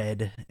of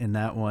red in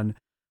that one,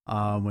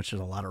 which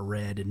is a lot of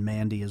red in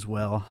Mandy as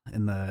well,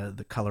 in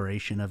the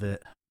coloration of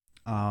it.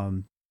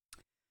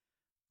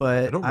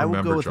 But I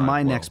will go with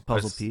my next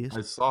puzzle piece.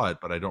 I saw it,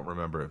 but I don't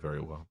remember it very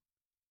well.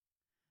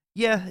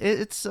 Yeah,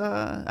 it's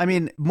I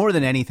mean, more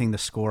than anything, the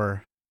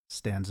score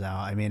stands out.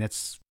 I mean,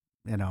 it's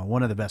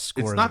one of the best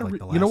scores. It's not of, like,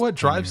 the last you know what?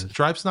 10 years.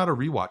 Drive's not a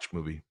rewatch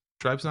movie.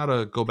 Drive's not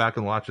a go back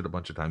and watch it a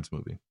bunch of times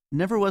movie.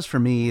 Never was for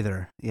me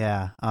either.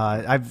 Yeah,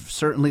 I've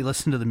certainly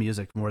listened to the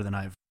music more than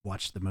I've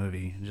watched the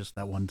movie, just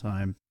that one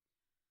time.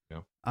 Yeah.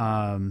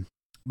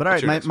 But all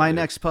right, my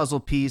next puzzle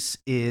piece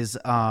is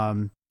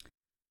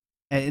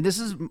and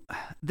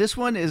this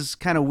one is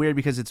kind of weird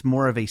because it's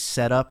more of a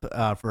setup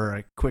for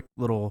a quick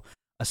little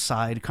a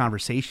side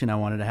conversation I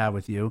wanted to have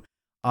with you.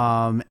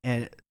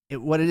 And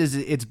what it is,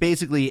 it's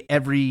basically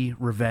every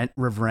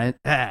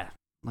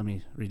let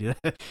me redo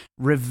that.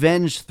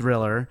 Revenge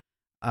thriller,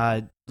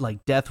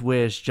 like Death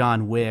Wish,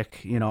 John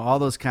Wick, all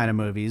those kind of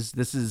movies.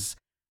 This is,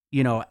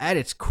 at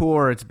its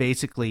core, it's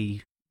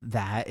basically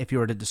that. If you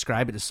were to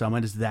describe it to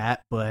someone, is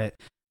that, but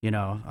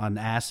on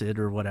acid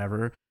or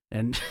whatever,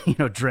 and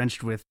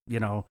drenched with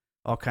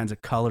all kinds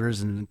of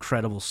colors and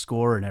incredible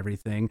score and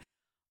everything.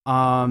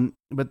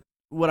 But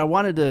what I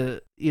wanted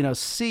to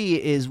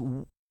see is,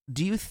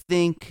 do you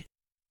think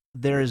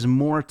there is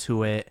more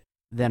to it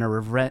than a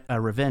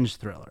revenge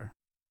thriller?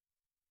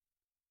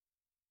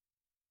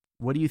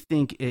 What do you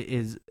think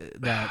is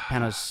that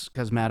Panos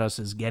Cosmatos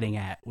is getting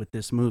at with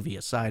this movie,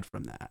 aside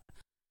from that?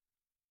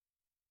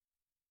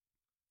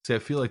 See, I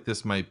feel like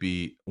this might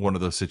be one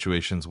of those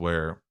situations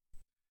where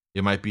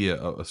it might be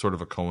a sort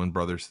of a Coen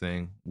Brothers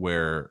thing,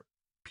 where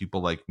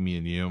people like me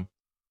and you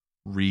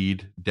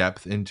read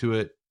depth into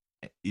it,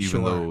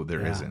 even though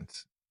there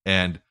isn't.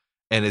 And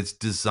it's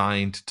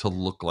designed to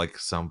look like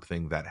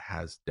something that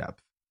has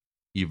depth,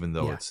 even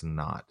though it's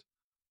not.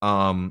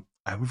 I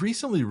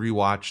recently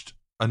rewatched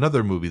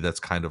another movie that's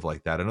kind of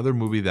like that. Another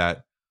movie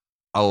that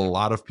a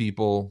lot of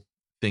people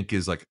think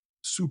is like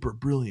super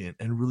brilliant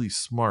and really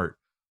smart,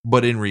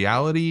 but in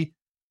reality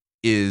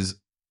is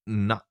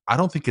not. I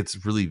don't think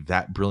it's really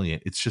that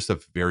brilliant. It's just a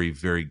very,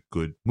 very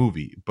good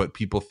movie, but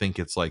people think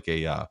it's like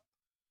a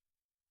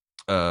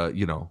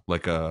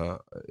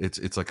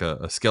it's like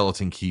a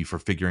skeleton key for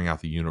figuring out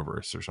the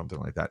universe or something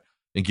like that,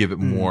 and give it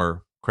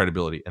more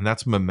credibility. And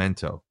that's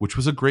Memento, which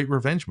was a great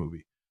revenge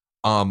movie.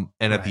 And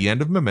at the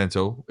end of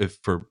Memento,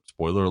 for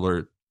spoiler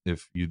alert,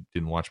 if you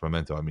didn't watch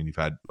Memento, I mean, you've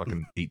had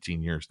fucking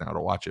 18 years now to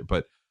watch it,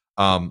 but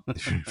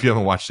if you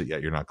haven't watched it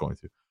yet, you're not going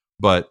to.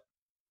 But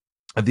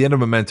at the end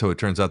of Memento, it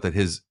turns out that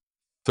his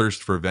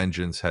thirst for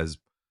vengeance has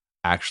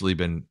actually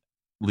been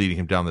leading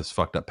him down this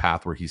fucked up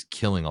path where he's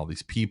killing all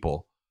these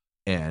people.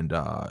 And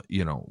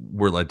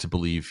we're led to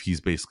believe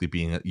he's basically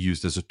being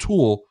used as a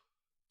tool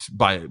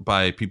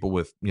by people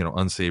with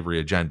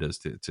unsavory agendas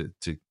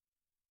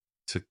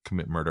to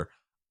commit murder.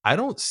 I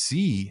don't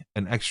see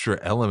an extra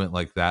element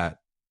like that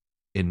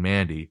in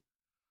Mandy.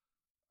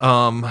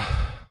 There's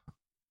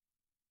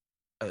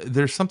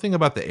something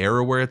about the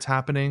era where it's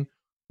happening,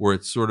 where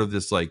it's sort of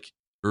this like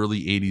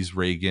early 80s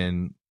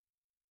Reagan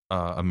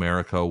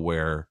America,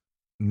 where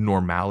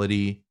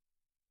normality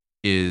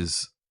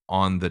is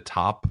on the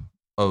top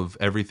of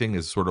everything,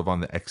 is sort of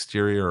on the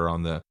exterior, or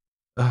on the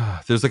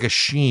there's like a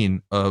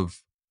sheen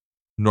of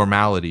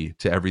normality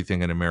to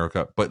everything in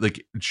America, but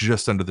like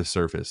just under the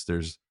surface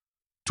there's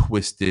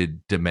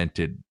twisted,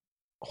 demented,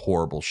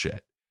 horrible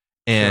shit.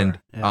 And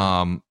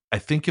I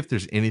think if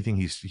there's anything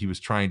he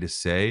was trying to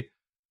say,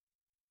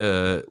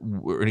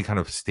 or any kind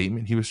of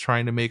statement he was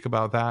trying to make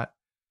about that,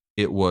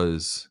 it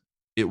was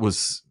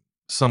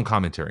some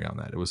commentary on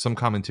that. It was some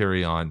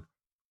commentary on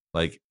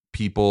like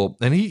people,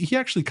 and he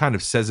actually kind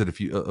of says it. If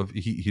you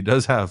he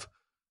does have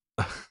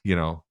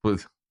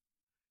with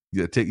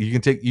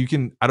you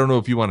can I don't know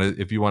if you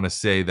want to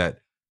say that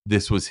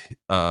this was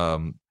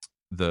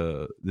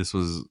this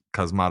was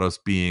Cosmatos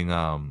being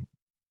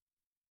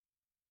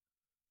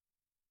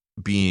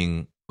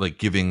like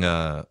giving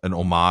an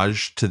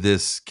homage to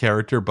this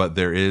character, but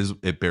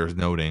it bears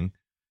noting,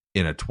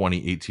 in a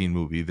 2018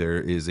 movie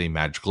there is a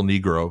magical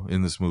Negro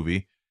in this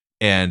movie,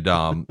 and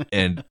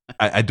and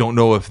I don't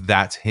know if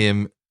that's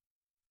him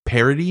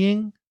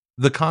parodying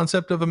the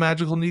concept of a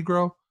magical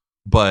Negro,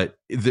 but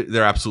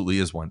there absolutely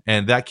is one,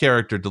 and that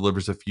character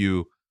delivers a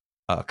few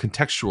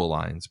contextual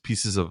lines,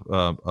 pieces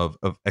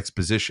of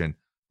exposition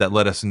that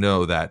let us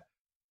know that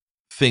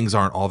things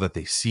aren't all that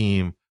they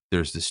seem.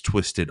 There's this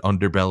twisted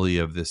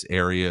underbelly of this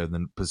area in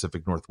the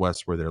Pacific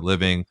Northwest where they're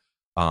living,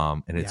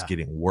 and it's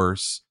getting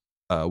worse,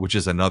 which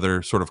is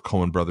another sort of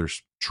Coen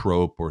Brothers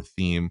trope or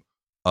theme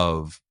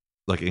of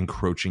like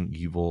encroaching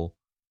evil.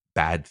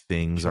 Bad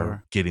things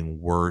are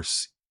getting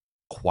worse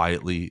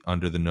quietly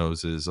under the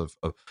noses of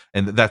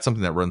and that's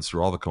something that runs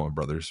through all the Coen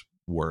Brothers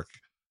work.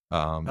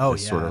 Sort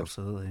of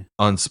absolutely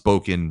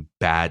unspoken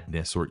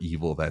badness or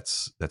evil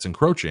that's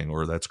encroaching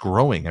or that's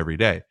growing every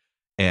day,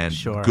 and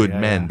good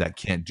men that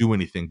can't do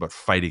anything but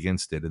fight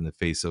against it in the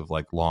face of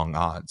like long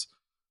odds.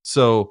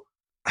 So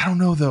I don't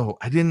know though.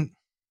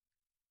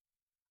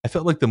 I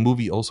felt like the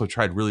movie also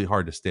tried really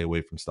hard to stay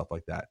away from stuff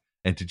like that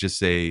and to just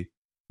say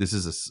this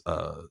is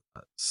a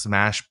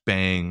smash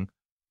bang,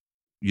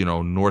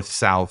 north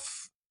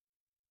south,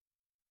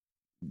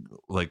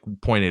 like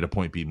point A to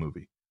point B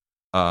movie.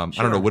 I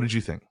don't know. What did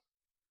you think?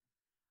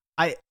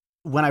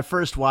 When I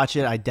first watched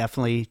it, I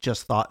definitely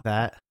just thought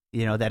that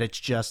it's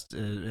just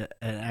an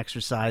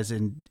exercise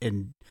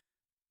in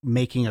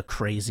making a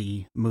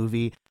crazy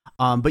movie.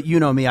 But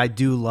me, I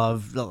do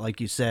love,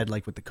 like you said,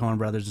 like with the Coen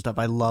Brothers and stuff,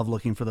 I love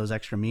looking for those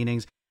extra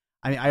meanings.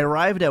 I mean, I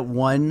arrived at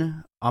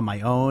one on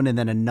my own and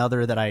then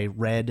another that I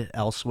read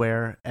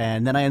elsewhere.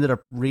 And then I ended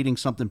up reading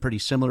something pretty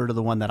similar to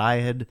the one that I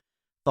had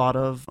thought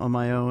of on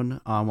my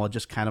own, while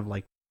just kind of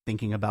like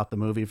thinking about the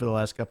movie for the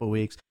last couple of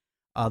weeks.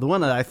 The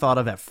one that I thought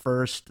of at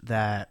first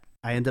that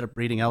I ended up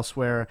reading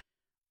elsewhere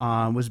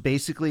was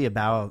basically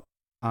about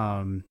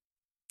um,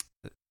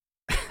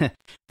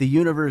 the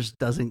universe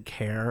doesn't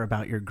care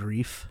about your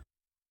grief,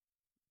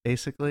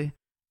 basically,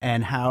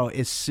 and how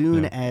as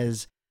soon Yeah.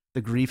 as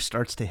the grief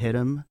starts to hit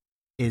him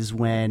is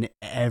when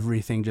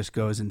everything just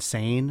goes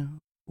insane.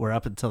 Where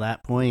up until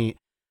that point,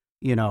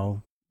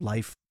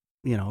 life,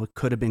 it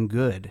could have been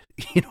good.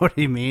 You know what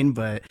I mean?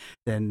 But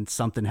then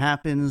something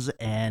happens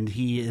and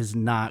he is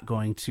not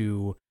going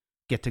to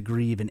get to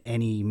grieve in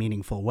any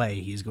meaningful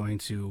way. He's going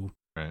to,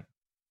 Right.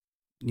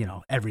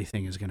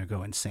 everything is going to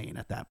go insane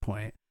at that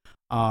point.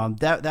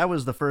 That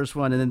was the first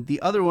one. And then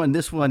the other one,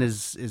 this one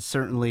is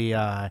certainly,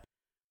 I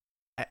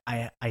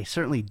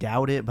certainly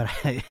doubt it, but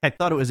I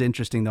thought it was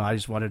interesting though. I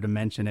just wanted to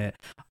mention it.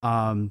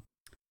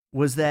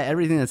 Was that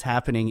everything that's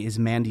happening is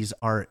Mandy's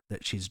art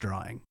that she's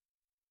drawing.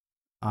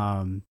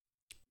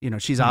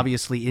 She's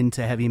obviously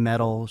into heavy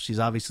metal. She's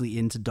obviously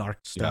into dark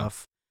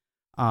stuff.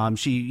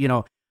 She,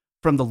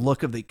 from the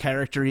look of the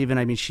character, even,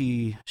 I mean,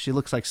 she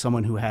looks like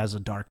someone who has a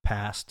dark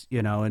past,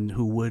 and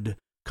who would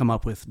come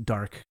up with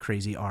dark,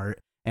 crazy art.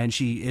 And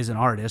she is an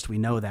artist. We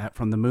know that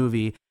from the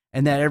movie,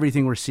 and that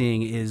everything we're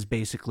seeing is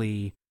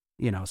basically,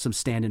 some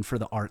stand-in for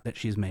the art that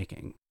she's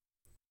making,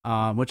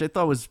 which I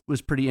thought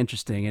was pretty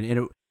interesting,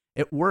 and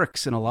it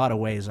works in a lot of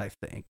ways, I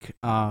think.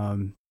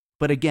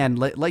 But again,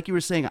 like you were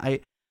saying,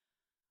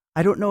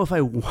 I don't know if I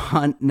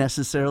want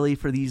necessarily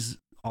for these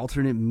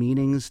alternate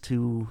meanings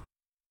to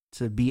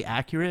be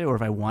accurate, or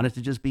if I want it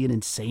to just be an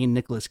insane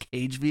Nicolas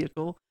Cage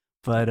vehicle.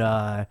 But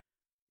I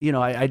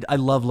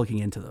love looking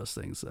into those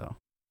things though.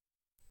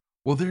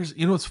 Well, there's,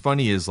 what's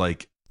funny is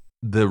like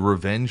the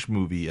revenge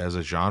movie as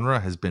a genre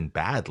has been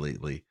bad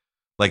lately.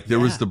 Like there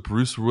was the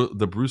Bruce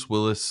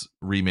Willis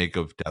remake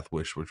of Death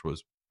Wish, which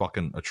was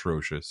fucking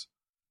atrocious.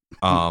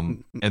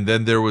 And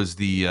then there was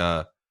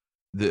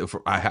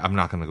I'm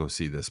not gonna go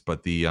see this,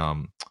 but the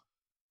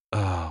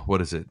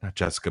what is it? Not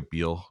Jessica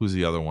Biel. Who's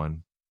the other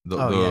one?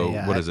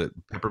 What is it?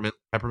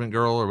 Peppermint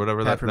Girl or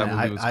whatever that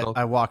movie was called.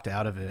 I walked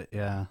out of it.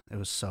 Yeah, it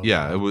was so.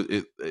 Yeah,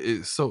 bad.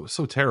 it's so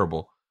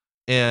terrible.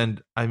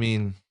 And I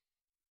mean,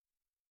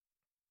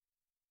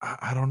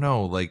 I don't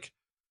know, like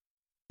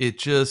it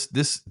just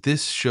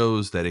this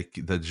shows that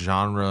the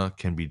genre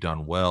can be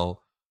done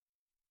well.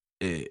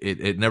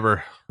 It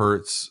never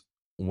hurts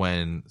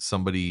when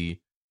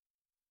somebody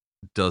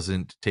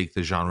doesn't take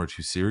the genre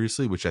too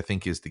seriously, which I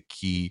think is the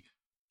key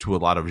to a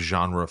lot of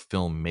genre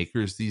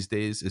filmmakers these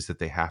days, is that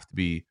they have to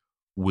be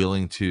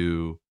willing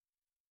to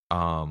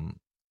kind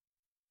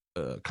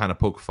of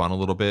poke fun a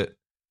little bit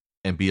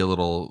and be a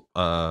little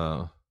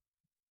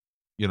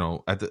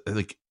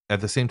at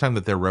the same time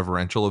that they're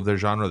reverential of their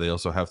genre, they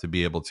also have to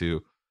be able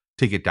to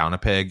take it down a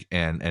peg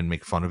and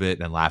make fun of it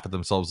and laugh at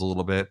themselves a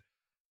little bit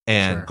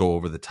and go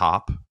over the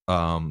top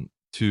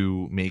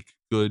to make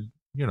good,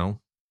 to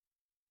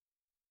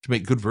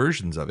make good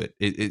versions of it.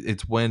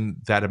 It's when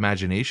that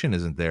imagination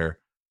isn't there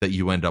that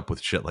you end up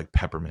with shit like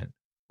Peppermint,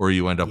 or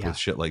you end up with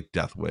shit like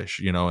Death Wish,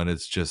 and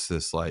it's just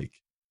this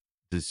like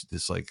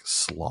this like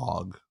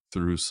slog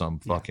through some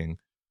fucking.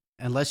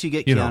 Unless you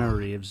get Keanu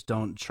Reeves,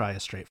 don't try a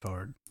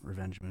straightforward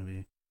revenge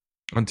movie.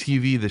 On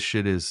TV, the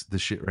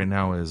shit right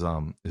now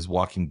is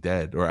Walking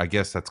Dead, or I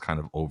guess that's kind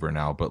of over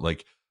now, but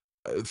like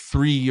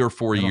 3 or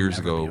 4 years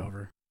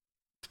ago.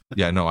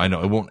 Yeah, no, I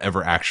know it won't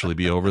ever actually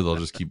be over. They'll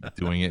just keep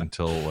doing it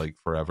until like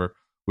forever,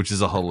 which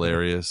is a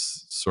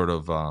hilarious sort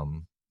of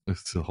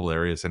it's a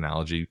hilarious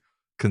analogy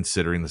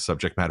considering the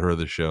subject matter of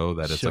the show,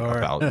 that it's like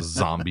about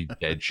zombie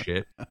dead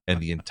shit,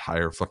 and the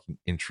entire fucking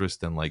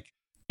interest and like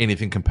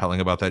anything compelling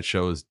about that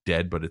show is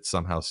dead, but it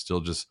somehow still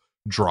just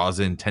draws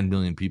in 10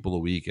 million people a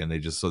week, and they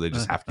just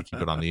have to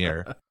keep it on the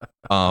air.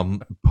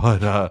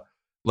 But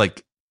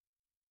like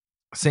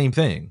same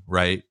thing,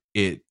 right?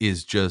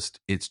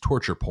 It's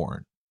torture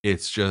porn.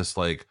 It's just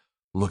like,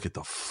 look at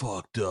the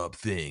fucked up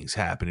things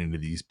happening to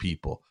these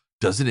people.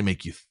 Doesn't it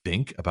make you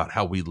think about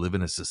how we live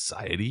in a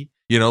society?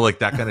 Like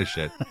that kind of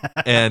shit.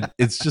 And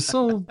it's just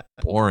so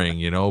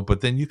boring,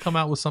 but then you come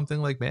out with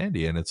something like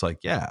Mandy and it's like,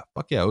 yeah,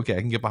 fuck yeah, okay, I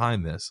can get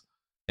behind this.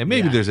 And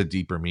maybe there's a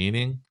deeper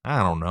meaning. I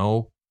don't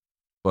know.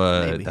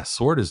 But that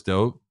sword is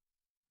dope.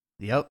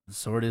 Yep, the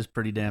sword is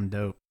pretty damn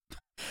dope.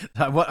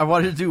 I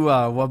wanted to do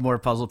one more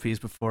puzzle piece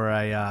before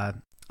I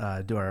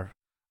do our.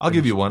 I'll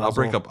give you one.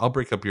 Puzzle. I'll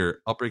break up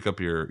your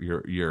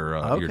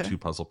your two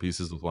puzzle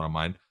pieces with one of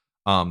mine.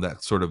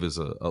 That sort of is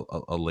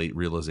a late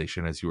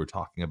realization as you were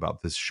talking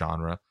about this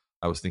genre.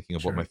 I was thinking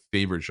of what my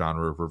favorite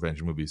genre of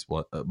revenge movies,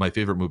 my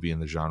favorite movie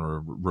in the genre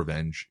of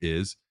revenge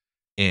is,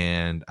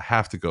 and I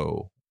have to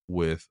go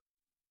with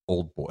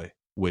Old Boy,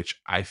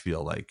 which I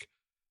feel like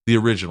the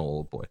original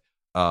Old Boy,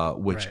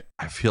 which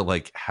I feel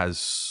like has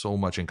so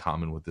much in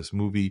common with this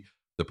movie.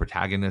 The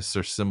protagonists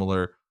are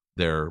similar.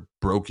 They're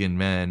broken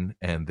men,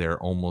 and they're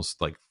almost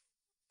like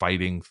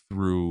fighting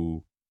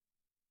through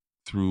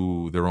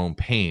their own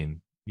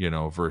pain,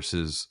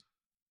 versus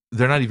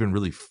they're not even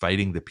really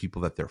fighting the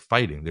people that they're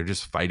fighting. They're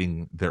just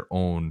fighting their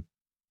own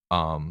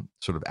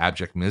sort of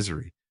abject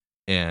misery.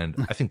 And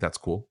I think that's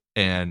cool.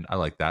 And I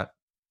like that.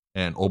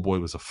 And Old Boy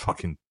was a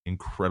fucking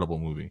incredible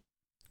movie.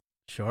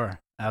 Sure,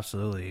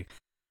 absolutely.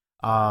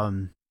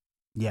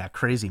 Yeah,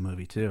 crazy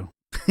movie too.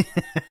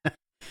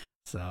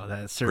 So that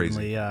Crazy.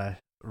 certainly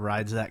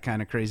rides that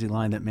kind of crazy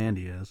line that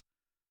Mandy is.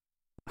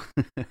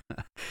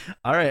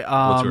 All right.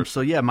 What's yours?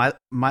 So yeah,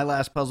 my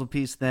last puzzle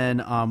piece then,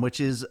 which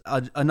is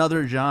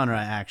another genre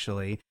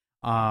actually.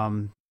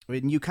 And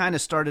you kind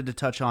of started to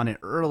touch on it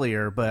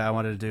earlier, but I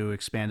wanted to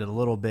expand it a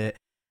little bit.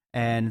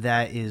 And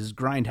that is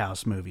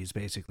grindhouse movies,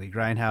 basically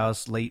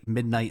grindhouse, late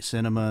midnight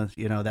cinema,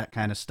 that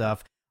kind of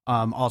stuff.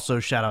 Also,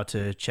 shout out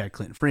to Chad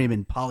Clinton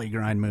Freeman,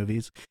 Polygrind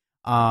movies,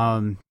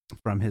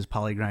 from his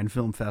Polygrind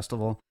Film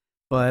Festival.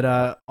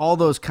 But all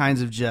those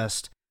kinds of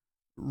just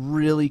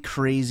really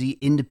crazy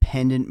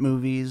independent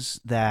movies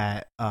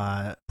that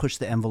push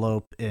the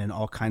envelope in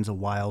all kinds of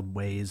wild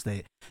ways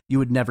that you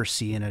would never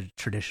see in a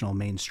traditional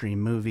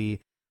mainstream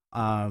movie.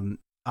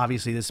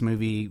 Obviously, this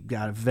movie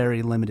got a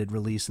very limited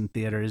release in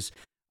theaters,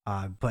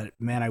 but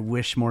man, I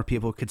wish more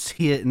people could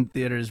see it in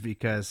theaters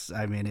because,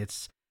 I mean,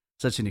 it's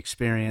such an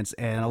experience,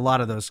 and a lot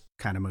of those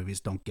kind of movies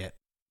don't get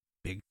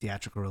big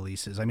theatrical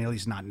releases. I mean, at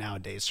least not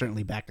nowadays,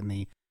 certainly back in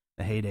the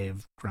heyday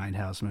of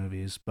grindhouse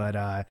movies.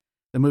 But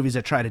the movies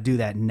that try to do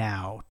that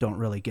now don't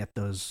really get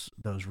those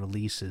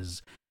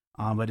releases.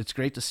 But it's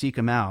great to seek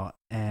them out,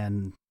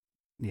 and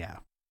yeah.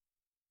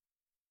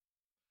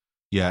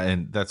 Yeah,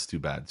 and that's too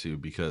bad too,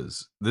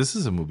 because this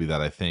is a movie that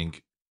I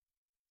think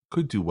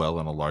could do well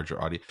in a larger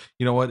audience.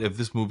 You know what? If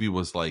this movie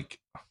was like,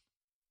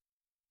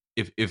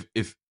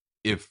 if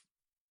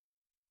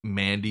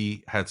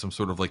Mandy had some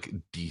sort of like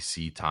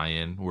DC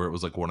tie-in where it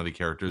was like one of the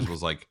characters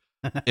was like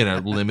in a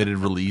limited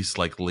release,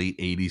 like late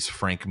 80s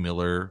Frank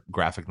Miller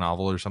graphic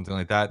novel or something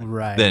like that,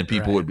 then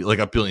people would be like,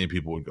 a billion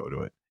people would go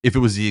to it. If it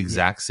was the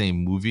exact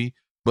same movie,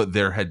 but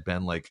there had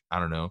been like, I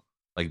don't know,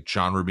 like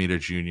John Romita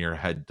Jr.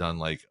 had done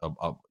like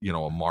a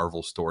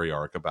Marvel story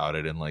arc about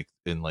it in like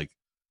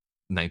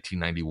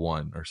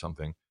 1991 or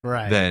something.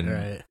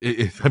 Then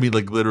I mean,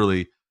 like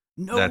literally,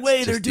 no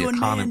way they're doing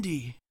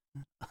Mandy.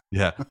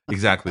 Yeah,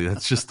 exactly.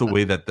 That's just the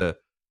way that the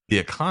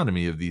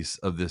economy of the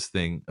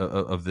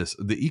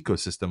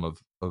ecosystem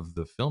of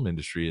the film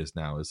industry is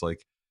now. Is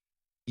like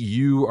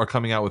you are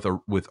coming out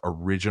with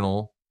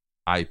original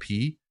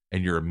IP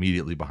and you're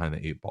immediately behind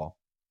the eight ball.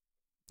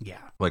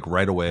 Yeah, like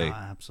right away.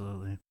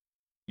 Absolutely.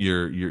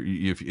 You're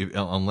if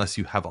unless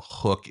you have a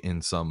hook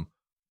in some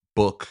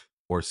book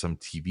or some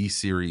TV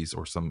series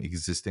or some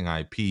existing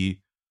IP,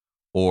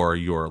 or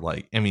you're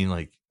like, I mean,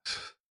 like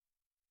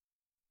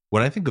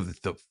when I think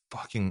of the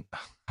fucking,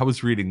 I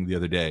was reading the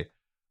other day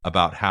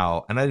about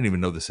how, and I didn't even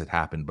know this had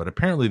happened, but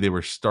apparently they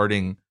were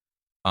starting,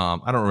 I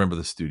don't remember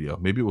the studio,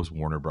 maybe it was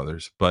Warner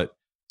Brothers, but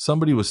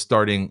somebody was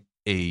starting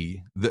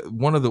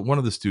one of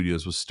the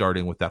studios was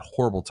starting with that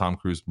horrible Tom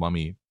Cruise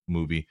Mummy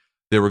movie.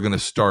 They were going to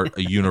start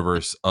a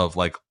universe of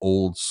like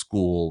old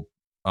school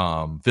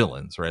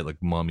villains, right? Like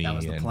Mummy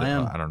and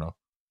I don't know.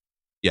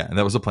 Yeah, and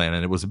that was a plan,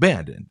 and it was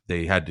abandoned.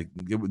 They had to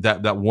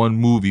that one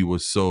movie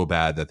was so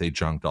bad that they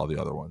junked all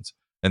the other ones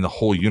and the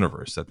whole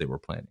universe that they were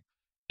planning.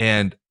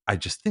 And I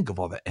just think of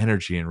all the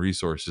energy and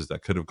resources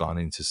that could have gone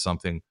into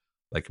something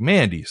like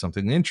Mandy,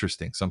 something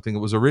interesting, something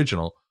that was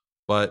original,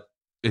 but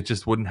it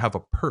just wouldn't have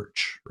a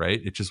perch, right?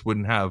 It just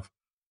wouldn't have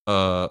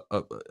a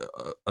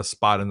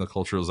spot in the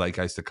cultural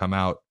zeitgeist to come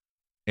out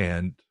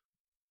and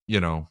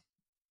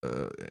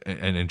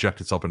and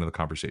inject itself into the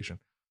conversation.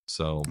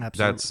 So I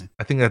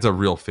think that's a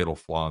real fatal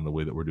flaw in the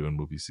way that we're doing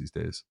movies these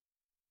days.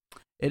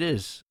 It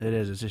is.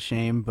 It's a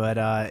shame, but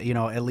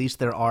at least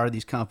there are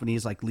these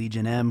companies like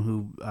Legion M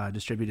who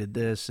distributed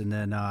this, and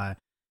then the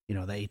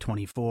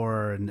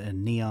A24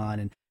 and Neon,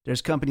 and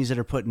there's companies that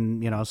are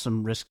putting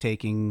some risk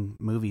taking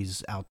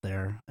movies out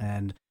there,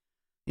 and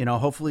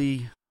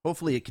hopefully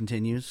it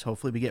continues.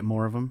 Hopefully we get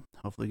more of them.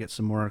 Hopefully we get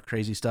some more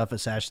crazy stuff.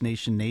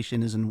 Assassination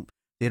Nation is in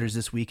theaters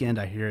this weekend.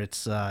 I hear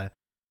it's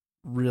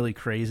really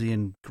crazy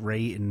and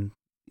great and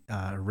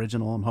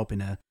original. I'm hoping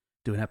to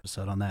do an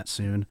episode on that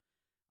soon.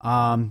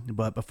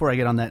 But before I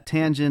get on that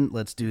tangent,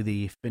 let's do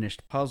the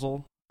finished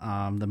puzzle.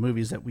 The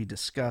movies that we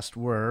discussed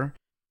were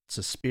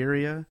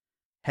Suspiria,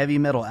 heavy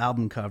metal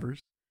album covers,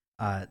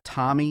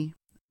 Tommy,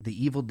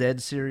 the Evil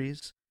Dead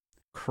series,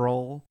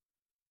 Krull,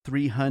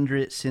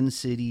 300, Sin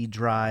City,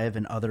 Drive,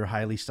 and other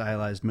highly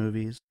stylized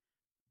movies,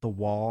 The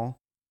Wall,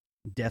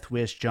 Death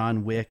Wish,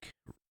 John Wick,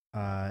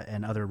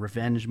 and other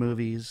revenge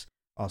movies.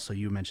 Also,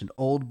 you mentioned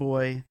Old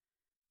Boy,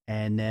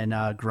 and then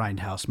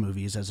grindhouse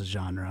movies as a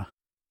genre.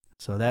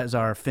 So that is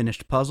our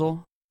finished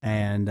puzzle,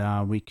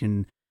 and we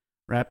can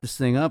wrap this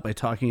thing up by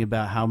talking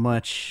about how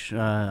much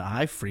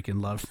I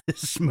freaking love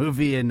this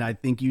movie, and I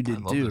think you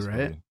did too,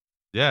 right?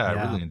 Yeah,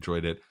 I really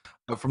enjoyed it.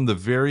 From the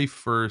very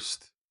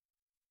first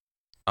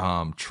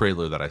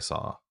trailer that I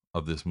saw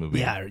of this movie,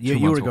 yeah,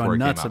 you were going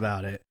nuts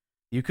about it.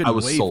 You couldn't. I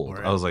was wait sold.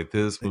 For it. I was like,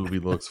 this movie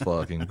looks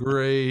fucking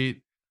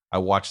great. I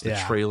watched the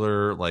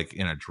trailer like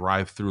in a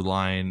drive-through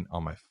line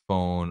on my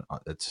phone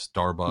at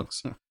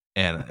Starbucks,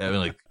 and I mean,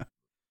 like,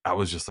 I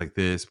was just like,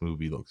 this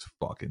movie looks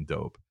fucking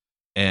dope,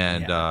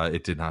 and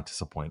it did not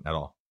disappoint at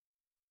all.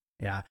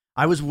 Yeah.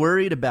 I was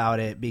worried about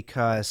it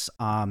because,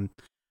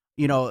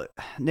 you know,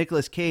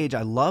 Nicolas Cage,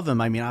 I love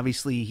him. I mean,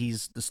 obviously,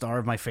 he's the star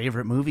of my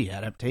favorite movie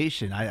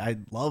adaptation. I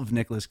love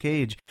Nicolas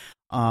Cage.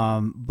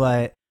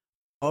 But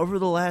over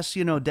the last,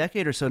 you know,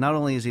 decade or so, not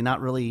only has he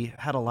not really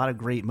had a lot of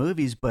great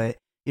movies, but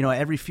you know,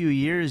 every few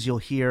years you'll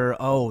hear,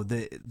 oh,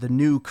 the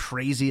new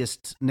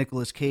craziest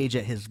Nicolas Cage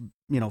at his,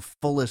 you know,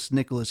 fullest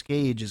Nicolas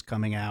Cage is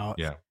coming out,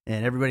 Yeah.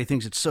 and everybody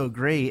thinks it's so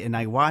great. And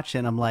I watch it,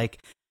 and I'm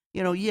like,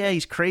 you know, yeah,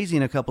 he's crazy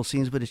in a couple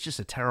scenes, but it's just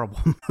a terrible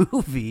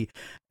movie.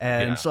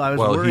 And Yeah. so I was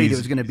Well, worried it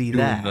was going to be doing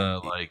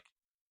that.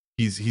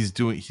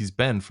 he's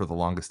been for the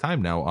longest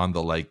time now on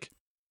the like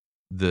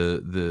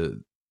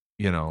the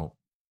you know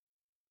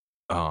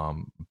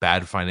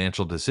bad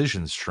financial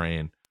decisions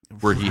train,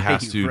 where he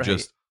has to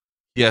Right.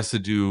 he has to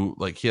do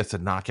like he has to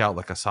knock out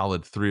like a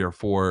solid 3 or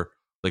 4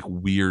 like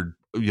weird,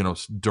 you know,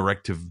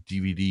 direct to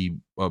DVD,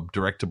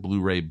 direct to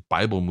Blu-ray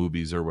Bible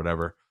movies or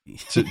whatever,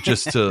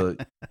 to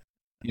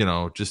you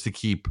know, just to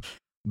keep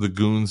the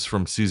goons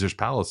from Caesar's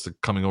Palace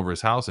coming over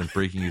his house and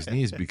breaking his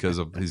knees because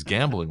of his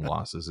gambling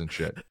losses and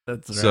shit.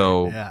 That's right.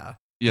 So, Yeah.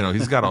 you know,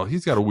 he's got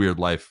a weird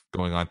life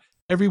going on.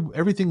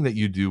 Everything that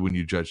you do when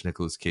you judge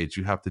Nicolas Cage,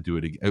 you have to do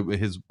it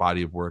his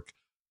body of work.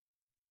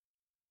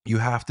 You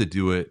have to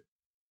do it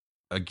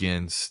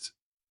against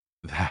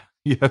that.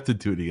 You have to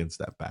do it against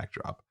that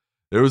backdrop.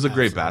 There was a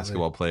great Absolutely.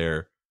 basketball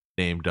player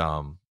named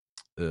well,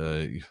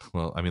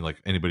 I mean,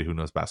 like anybody who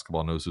knows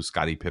basketball knows who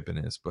Scottie Pippen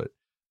is, but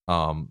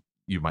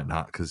you might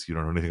not because you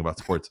don't know anything about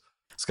sports.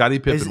 Scottie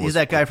Pippen He's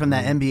that guy from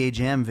that NBA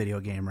Jam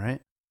video game,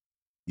 right?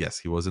 Yes,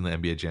 he was in the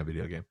NBA Jam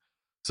video game.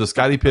 So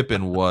Scottie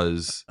Pippen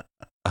was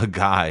a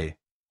guy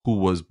who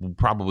was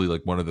probably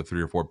like one of the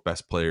 3 or 4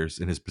 best players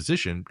in his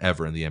position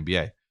ever in the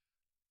NBA.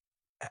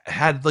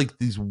 Had like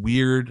these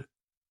weird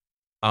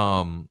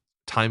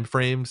time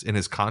frames in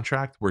his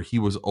contract where he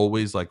was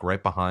always like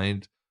right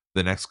behind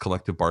the next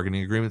collective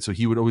bargaining agreement, so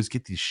he would always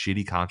get these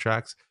shitty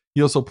contracts.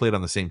 He also played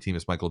on the same team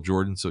as Michael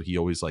Jordan, so he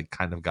always like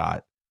kind of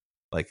got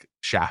like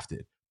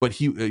shafted, but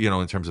he, you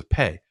know, in terms of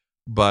pay.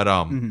 But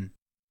Mm-hmm.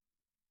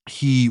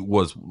 he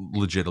was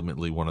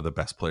legitimately one of the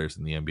best players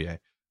in the NBA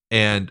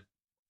and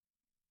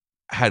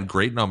had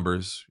great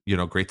numbers, you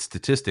know, great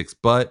statistics.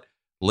 But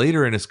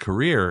later in his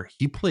career,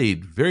 he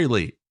played very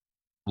late,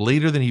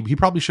 later than he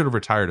probably should have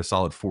retired a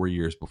solid 4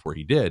 years before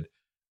he did.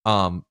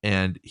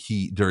 And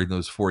he, during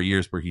those 4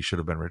 years where he should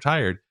have been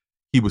retired,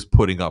 he was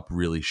putting up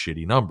really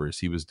shitty numbers.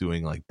 He was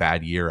doing like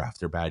bad year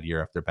after bad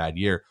year after bad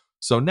year.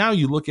 So now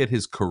you look at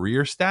his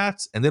career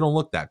stats and they don't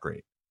look that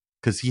great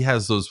because he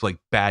has those like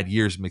bad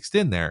years mixed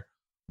in there.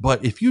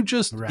 But if you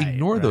just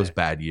ignore those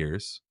bad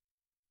years,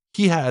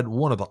 he had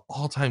one of the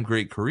all-time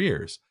great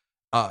careers.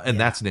 And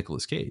that's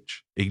Nicolas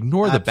Cage.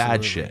 Ignore the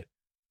bad shit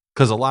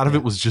because a lot of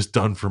it was just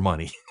done for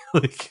money.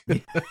 Like,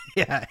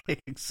 yeah,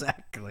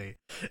 exactly.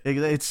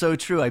 It's so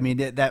true. I mean,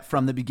 that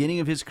from the beginning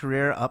of his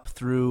career up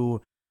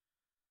through,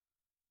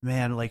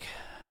 man, like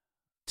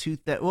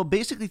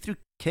basically through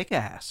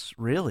Kick-Ass,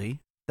 really.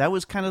 That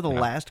was kind of the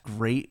last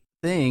great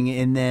thing.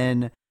 And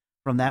then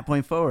from that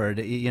point forward,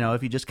 you know,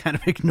 if you just kind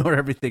of ignore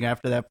everything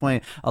after that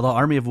point, although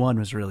Army of One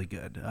was really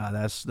good.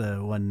 That's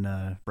the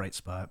one bright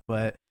spot.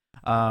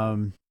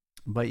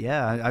 But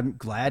yeah, I'm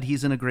glad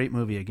he's in a great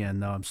movie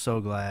again, though. I'm so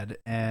glad.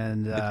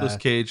 And Nicolas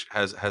Cage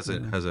has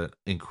an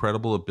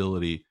incredible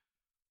ability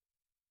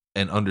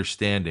and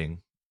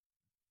understanding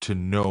to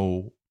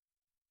know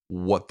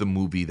what the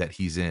movie that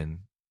he's in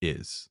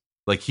is.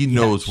 Like he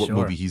knows what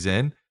movie he's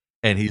in,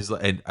 and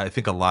and I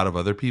think a lot of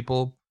other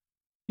people,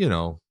 you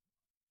know,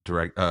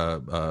 direct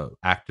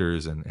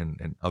actors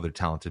and other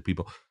talented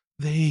people,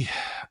 they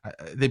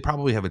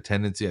probably have a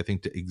tendency, I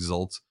think, to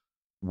exalt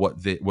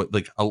there's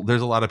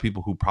a lot of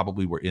people who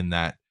probably were in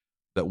that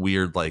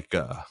weird like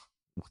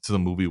what's the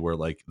movie where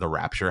like the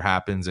rapture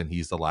happens and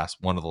he's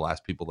one of the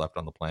last people left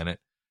on the planet,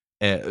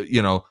 and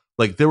you know,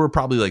 like there were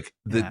probably like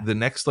the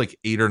next like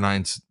 8 or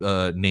 9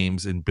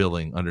 names in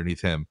billing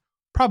underneath him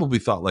probably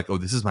thought like, oh,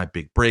 this is my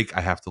big break,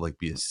 I have to like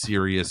be a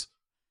serious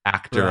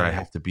actor, I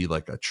have to be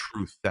like a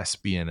true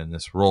thespian in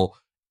this role.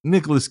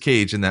 Nicolas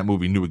Cage in that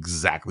movie knew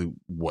exactly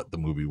what the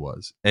movie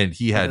was, and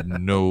he had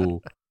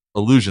no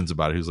illusions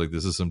about it. He was like,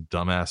 this is some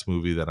dumbass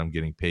movie that I'm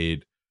getting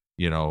paid,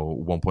 you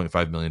know,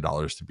 $1.5 million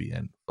to be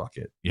in. Fuck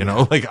it. You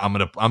know, like I'm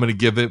gonna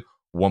give it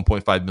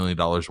 $1.5 million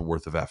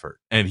worth of effort.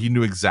 And he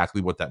knew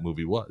exactly what that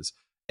movie was.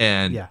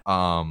 And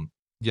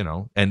you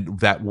know, and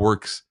that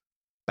works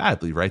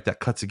badly, right? That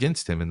cuts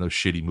against him in those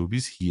shitty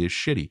movies. He is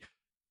shitty.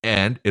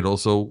 And it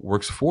also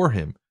works for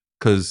him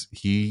because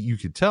you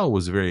could tell,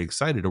 was very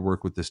excited to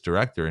work with this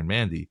director and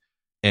Mandy,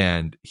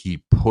 and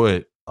he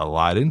put a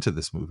lot into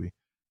this movie.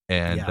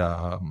 And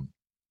I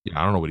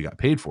don't know what he got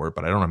paid for it,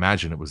 but I don't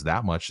imagine it was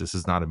that much. This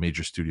is not a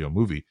major studio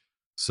movie,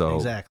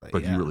 so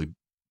but he really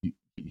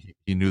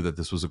he knew that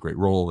this was a great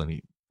role, and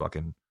he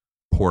fucking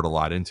poured a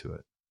lot into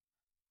it.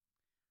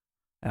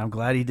 And I'm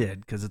glad he did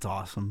because it's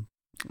awesome.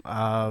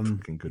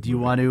 Do you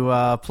want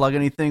to plug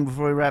anything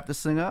before we wrap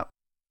this thing up?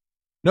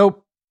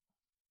 Nope.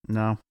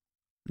 No,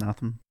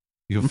 nothing.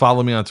 You can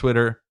follow me on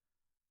Twitter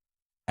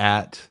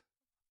at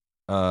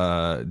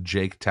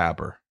Jake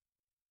Tapper.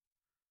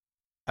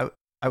 I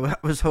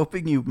was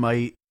hoping you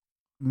might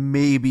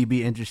maybe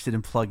be interested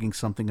in plugging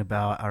something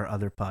about our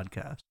other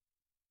podcast.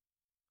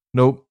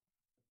 Nope.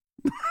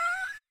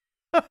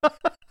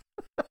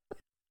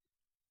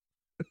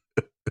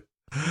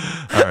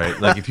 All right,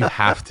 like if you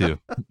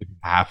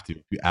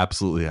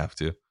absolutely have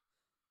to,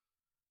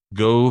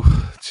 go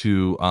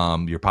to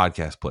your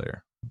podcast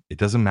player. It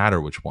doesn't matter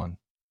which one.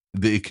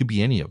 It could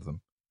be any of them,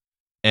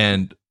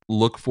 and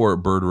look for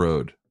Bird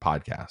Road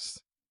podcast.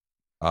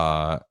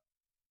 And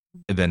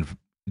then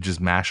just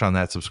mash on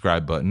that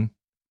subscribe button.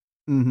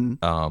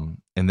 Mm-hmm.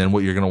 And then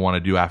what you're going to want to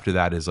do after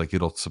that is like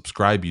it'll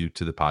subscribe you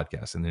to the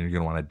podcast, and then you're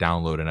going to want to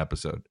download an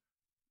episode.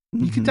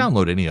 You can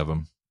download any of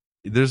them.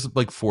 There's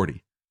like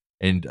 40.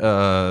 And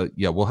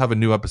we'll have a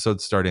new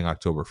episode starting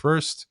October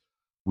 1st.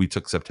 We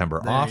took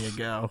September off.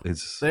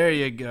 There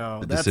you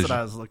go. That's what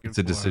I was looking for. It's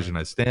a decision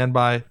I stand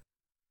by.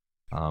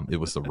 It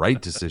was the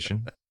right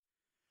decision.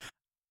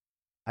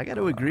 I got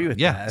to agree with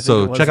that. Yeah,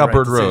 so check out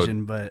Bird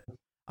Road. But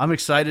I'm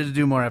excited to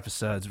do more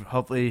episodes.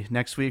 Hopefully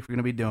next week we're going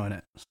to be doing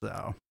it.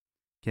 So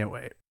can't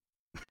wait.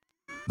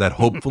 That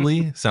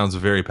hopefully sounds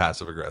very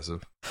passive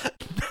aggressive.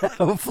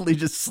 Hopefully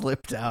just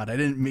slipped out. I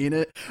didn't mean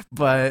it,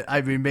 but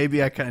I mean,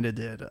 maybe I kind of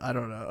did. I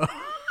don't know.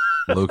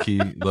 Low key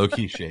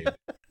shade.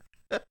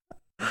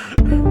 Have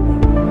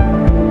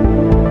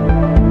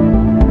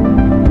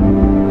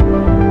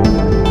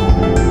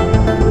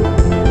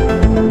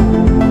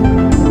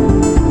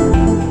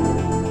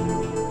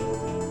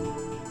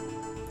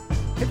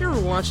you ever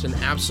watched an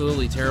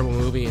absolutely terrible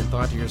movie and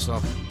thought to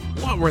yourself,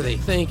 what were they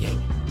thinking?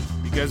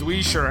 Because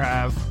we sure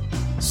have.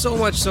 So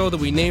much so that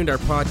we named our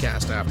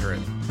podcast after it.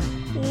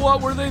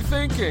 What were they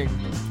thinking?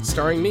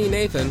 Starring me,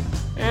 Nathan.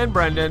 And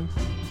Brendan.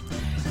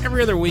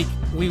 Every other week,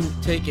 we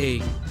take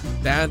a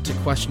bad to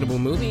questionable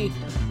movie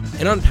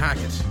and unpack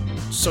it,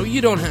 so you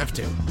don't have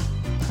to.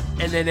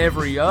 And then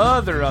every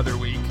other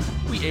week,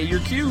 we A your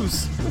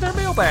Q's with our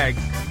mailbag.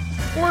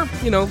 Or,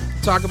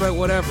 talk about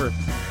whatever.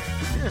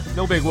 Yeah,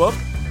 no big whoop.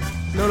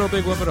 No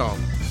big whoop at all.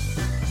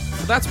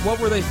 So that's What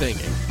Were They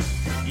Thinking?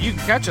 You can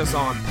catch us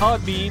on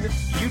Podbean,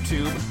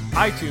 YouTube,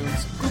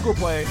 iTunes, Google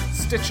Play,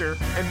 Stitcher,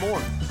 and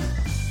more.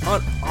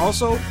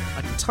 Also,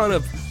 a ton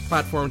of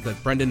platforms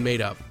that Brendan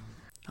made up.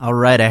 All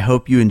right, I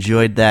hope you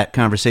enjoyed that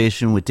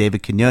conversation with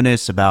David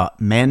Quinones about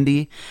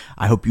Mandy.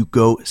 I hope you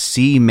go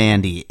see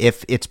Mandy.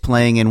 If it's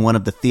playing in one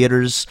of the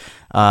theaters,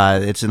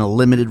 it's in a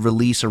limited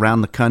release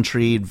around the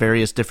country,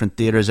 various different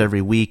theaters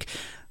every week.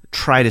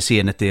 Try to see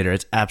it in a theater.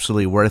 It's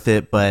absolutely worth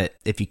it. But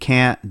if you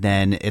can't,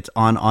 then it's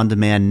on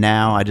demand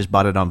now. I just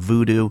bought it on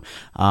Vudu,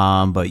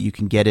 but you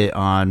can get it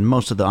on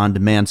most of the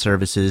on-demand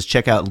services.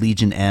 Check out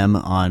Legion M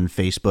on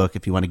Facebook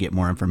if you want to get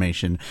more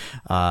information.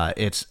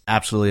 It's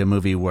absolutely a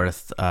movie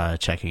worth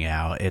checking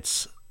out.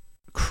 It's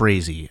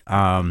crazy.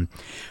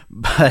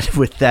 But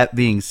with that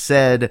being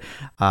said,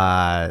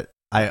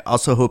 I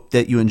also hope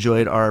that you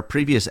enjoyed our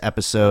previous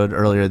episode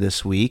earlier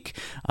this week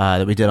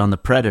that we did on The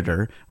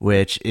Predator,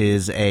 which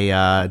is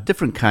a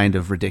different kind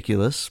of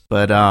ridiculous,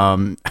 but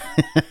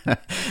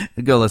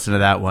go listen to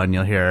that one.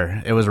 You'll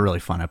hear it was a really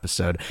fun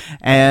episode.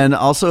 And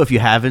also, if you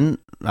haven't,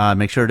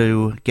 make sure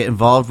to get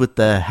involved with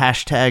the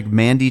hashtag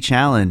Mandy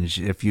Challenge.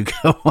 If you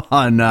go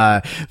on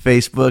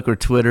Facebook or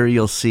Twitter,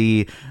 you'll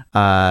see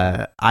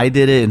I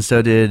did it and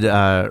so did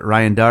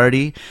Ryan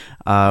Doherty.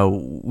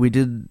 We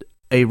did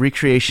a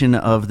recreation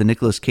of the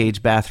Nicolas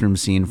Cage bathroom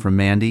scene from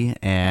Mandy,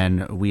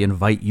 and we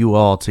invite you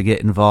all to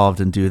get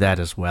involved and do that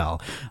as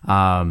well.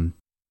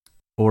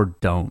 Or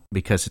don't,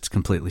 because it's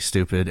completely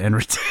stupid and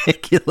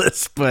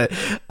ridiculous, but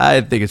I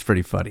think it's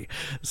pretty funny.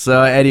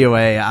 So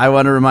anyway, I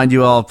want to remind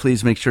you all,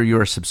 please make sure you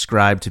are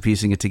subscribed to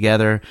Piecing It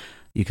Together.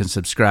 You can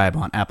subscribe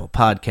on Apple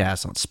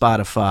Podcasts, on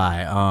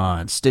Spotify,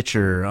 on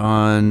Stitcher,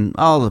 on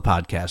all the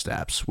podcast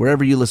apps.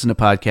 Wherever you listen to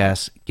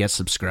podcasts, get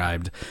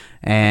subscribed.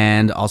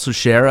 And also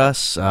share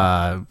us,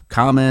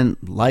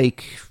 comment,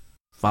 like,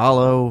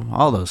 follow,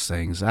 all those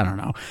things. I don't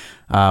know.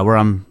 We're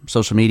on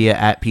social media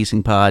at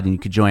Piecing Pod, and you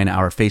could join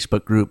our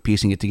Facebook group,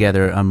 Piecing It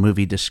Together, a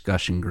movie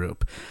discussion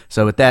group.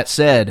 So with that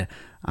said,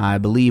 I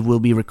believe we'll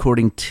be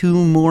recording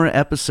 2 more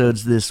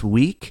episodes this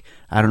week.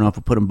 I don't know if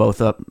we'll put them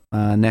both up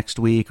next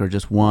week or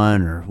just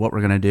one or what we're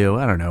going to do.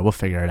 I don't know. We'll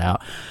figure it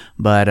out.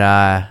 But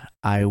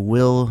I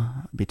will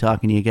be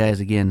talking to you guys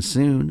again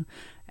soon.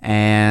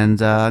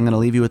 And I'm going to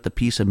leave you with a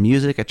piece of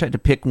music. I tried to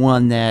pick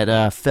one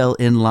that fell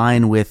in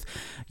line with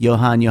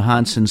Johan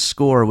Johansson's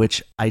score,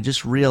 which I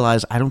just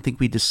realized I don't think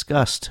we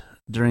discussed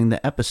during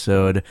the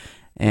episode.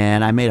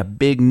 And I made a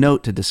big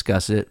note to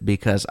discuss it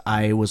because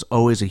I was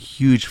always a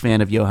huge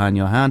fan of Johan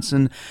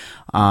Johansson.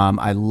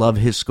 I love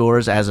his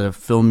scores as a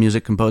film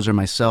music composer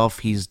myself.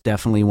 He's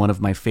definitely one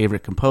of my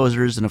favorite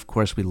composers. And of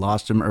course, we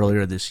lost him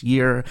earlier this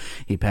year.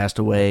 He passed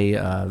away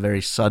very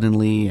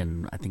suddenly,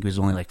 and I think he was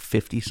only like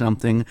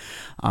 50-something.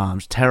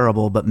 It's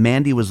terrible. But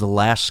Mandy was the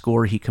last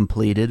score he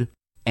completed.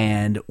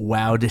 And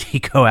wow, did he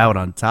go out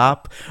on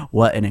top.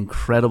 What an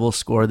incredible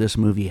score this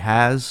movie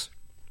has.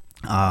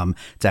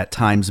 It's at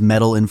times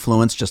metal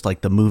influence, just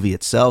like the movie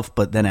itself,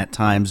 but then at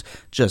times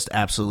just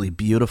absolutely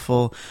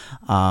beautiful.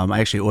 I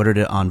actually ordered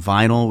it on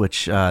vinyl,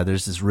 which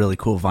there's this really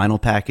cool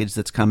vinyl package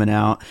that's coming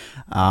out.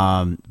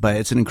 But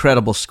it's an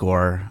incredible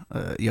score.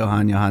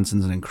 Johan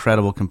Johansson's an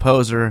incredible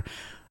composer.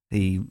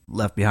 He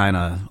left behind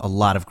a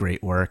lot of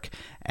great work.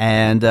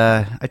 And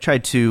I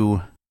tried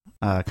to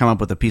come up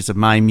with a piece of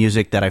my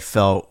music that I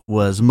felt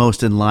was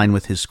most in line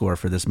with his score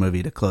for this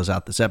movie to close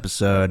out this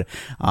episode.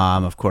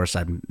 Of course,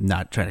 I'm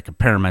not trying to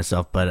compare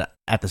myself, but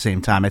at the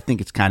same time, I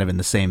think it's kind of in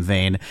the same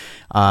vein.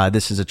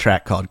 This is a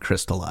track called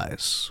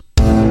Crystallize.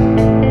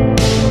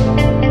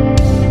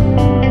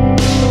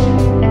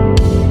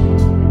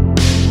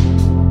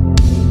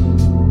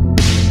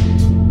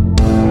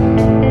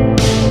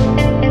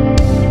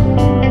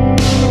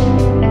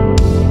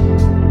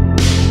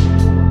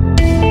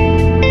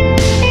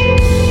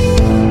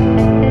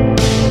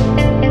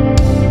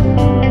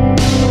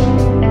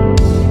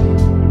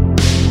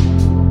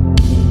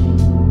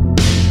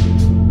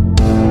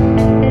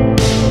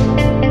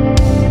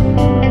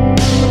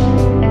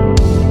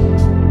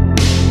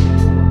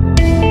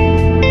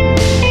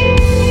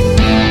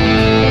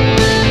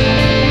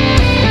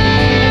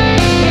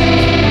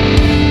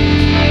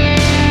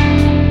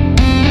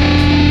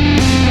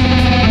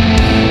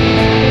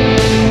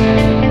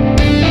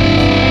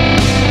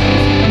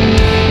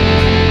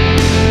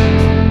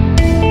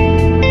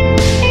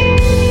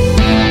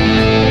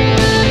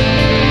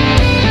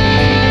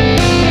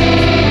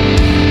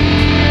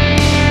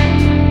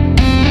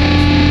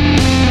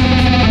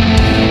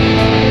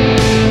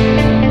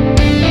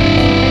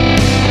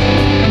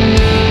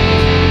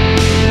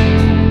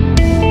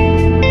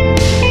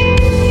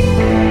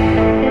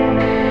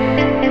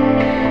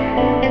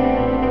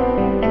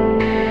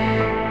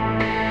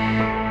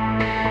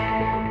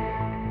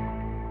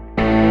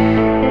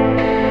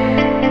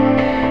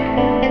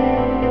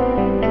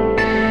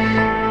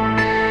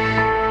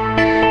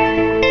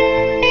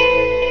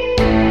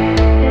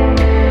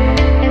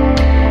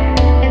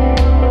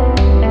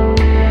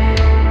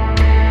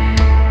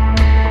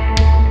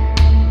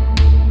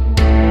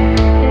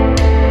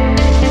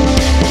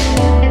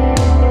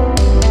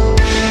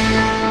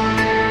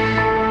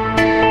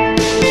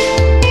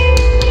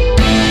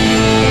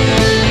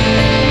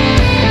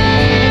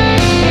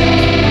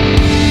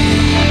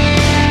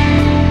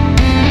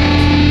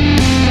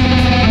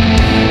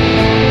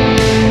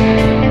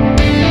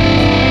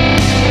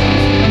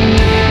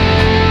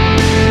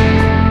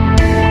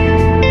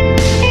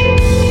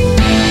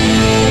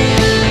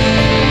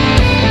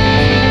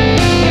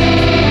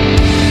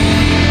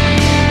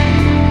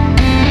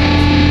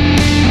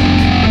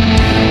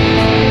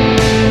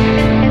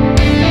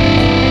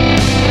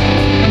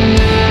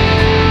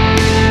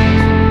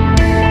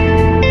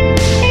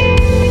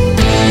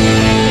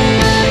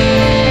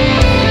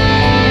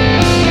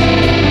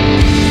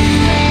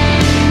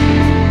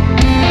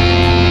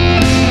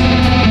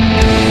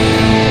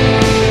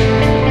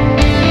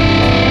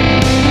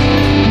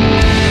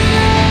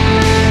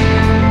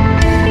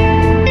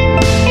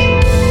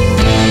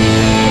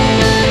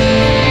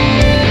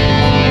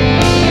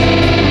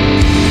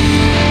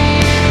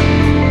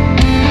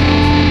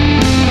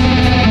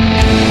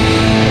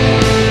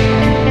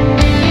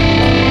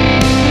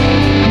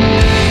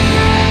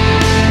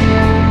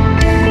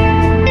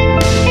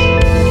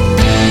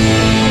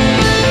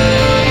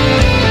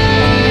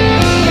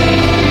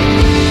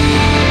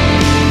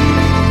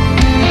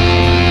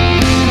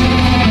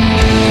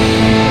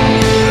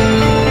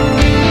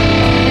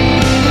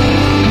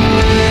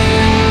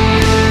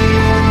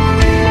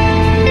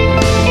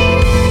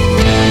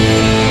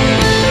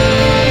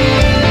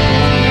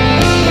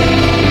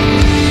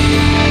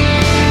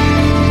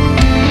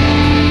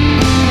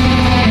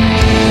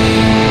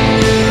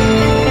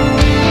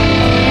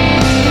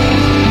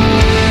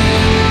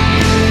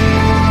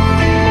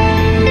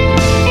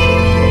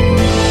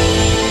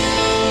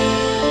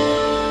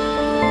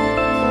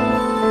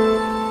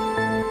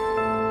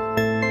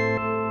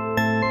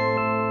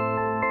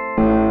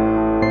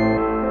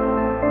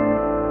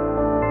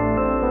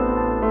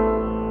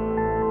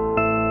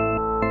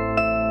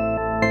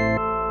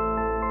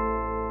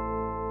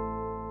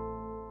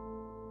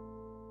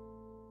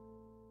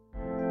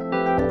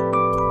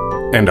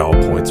 And all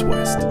points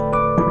west.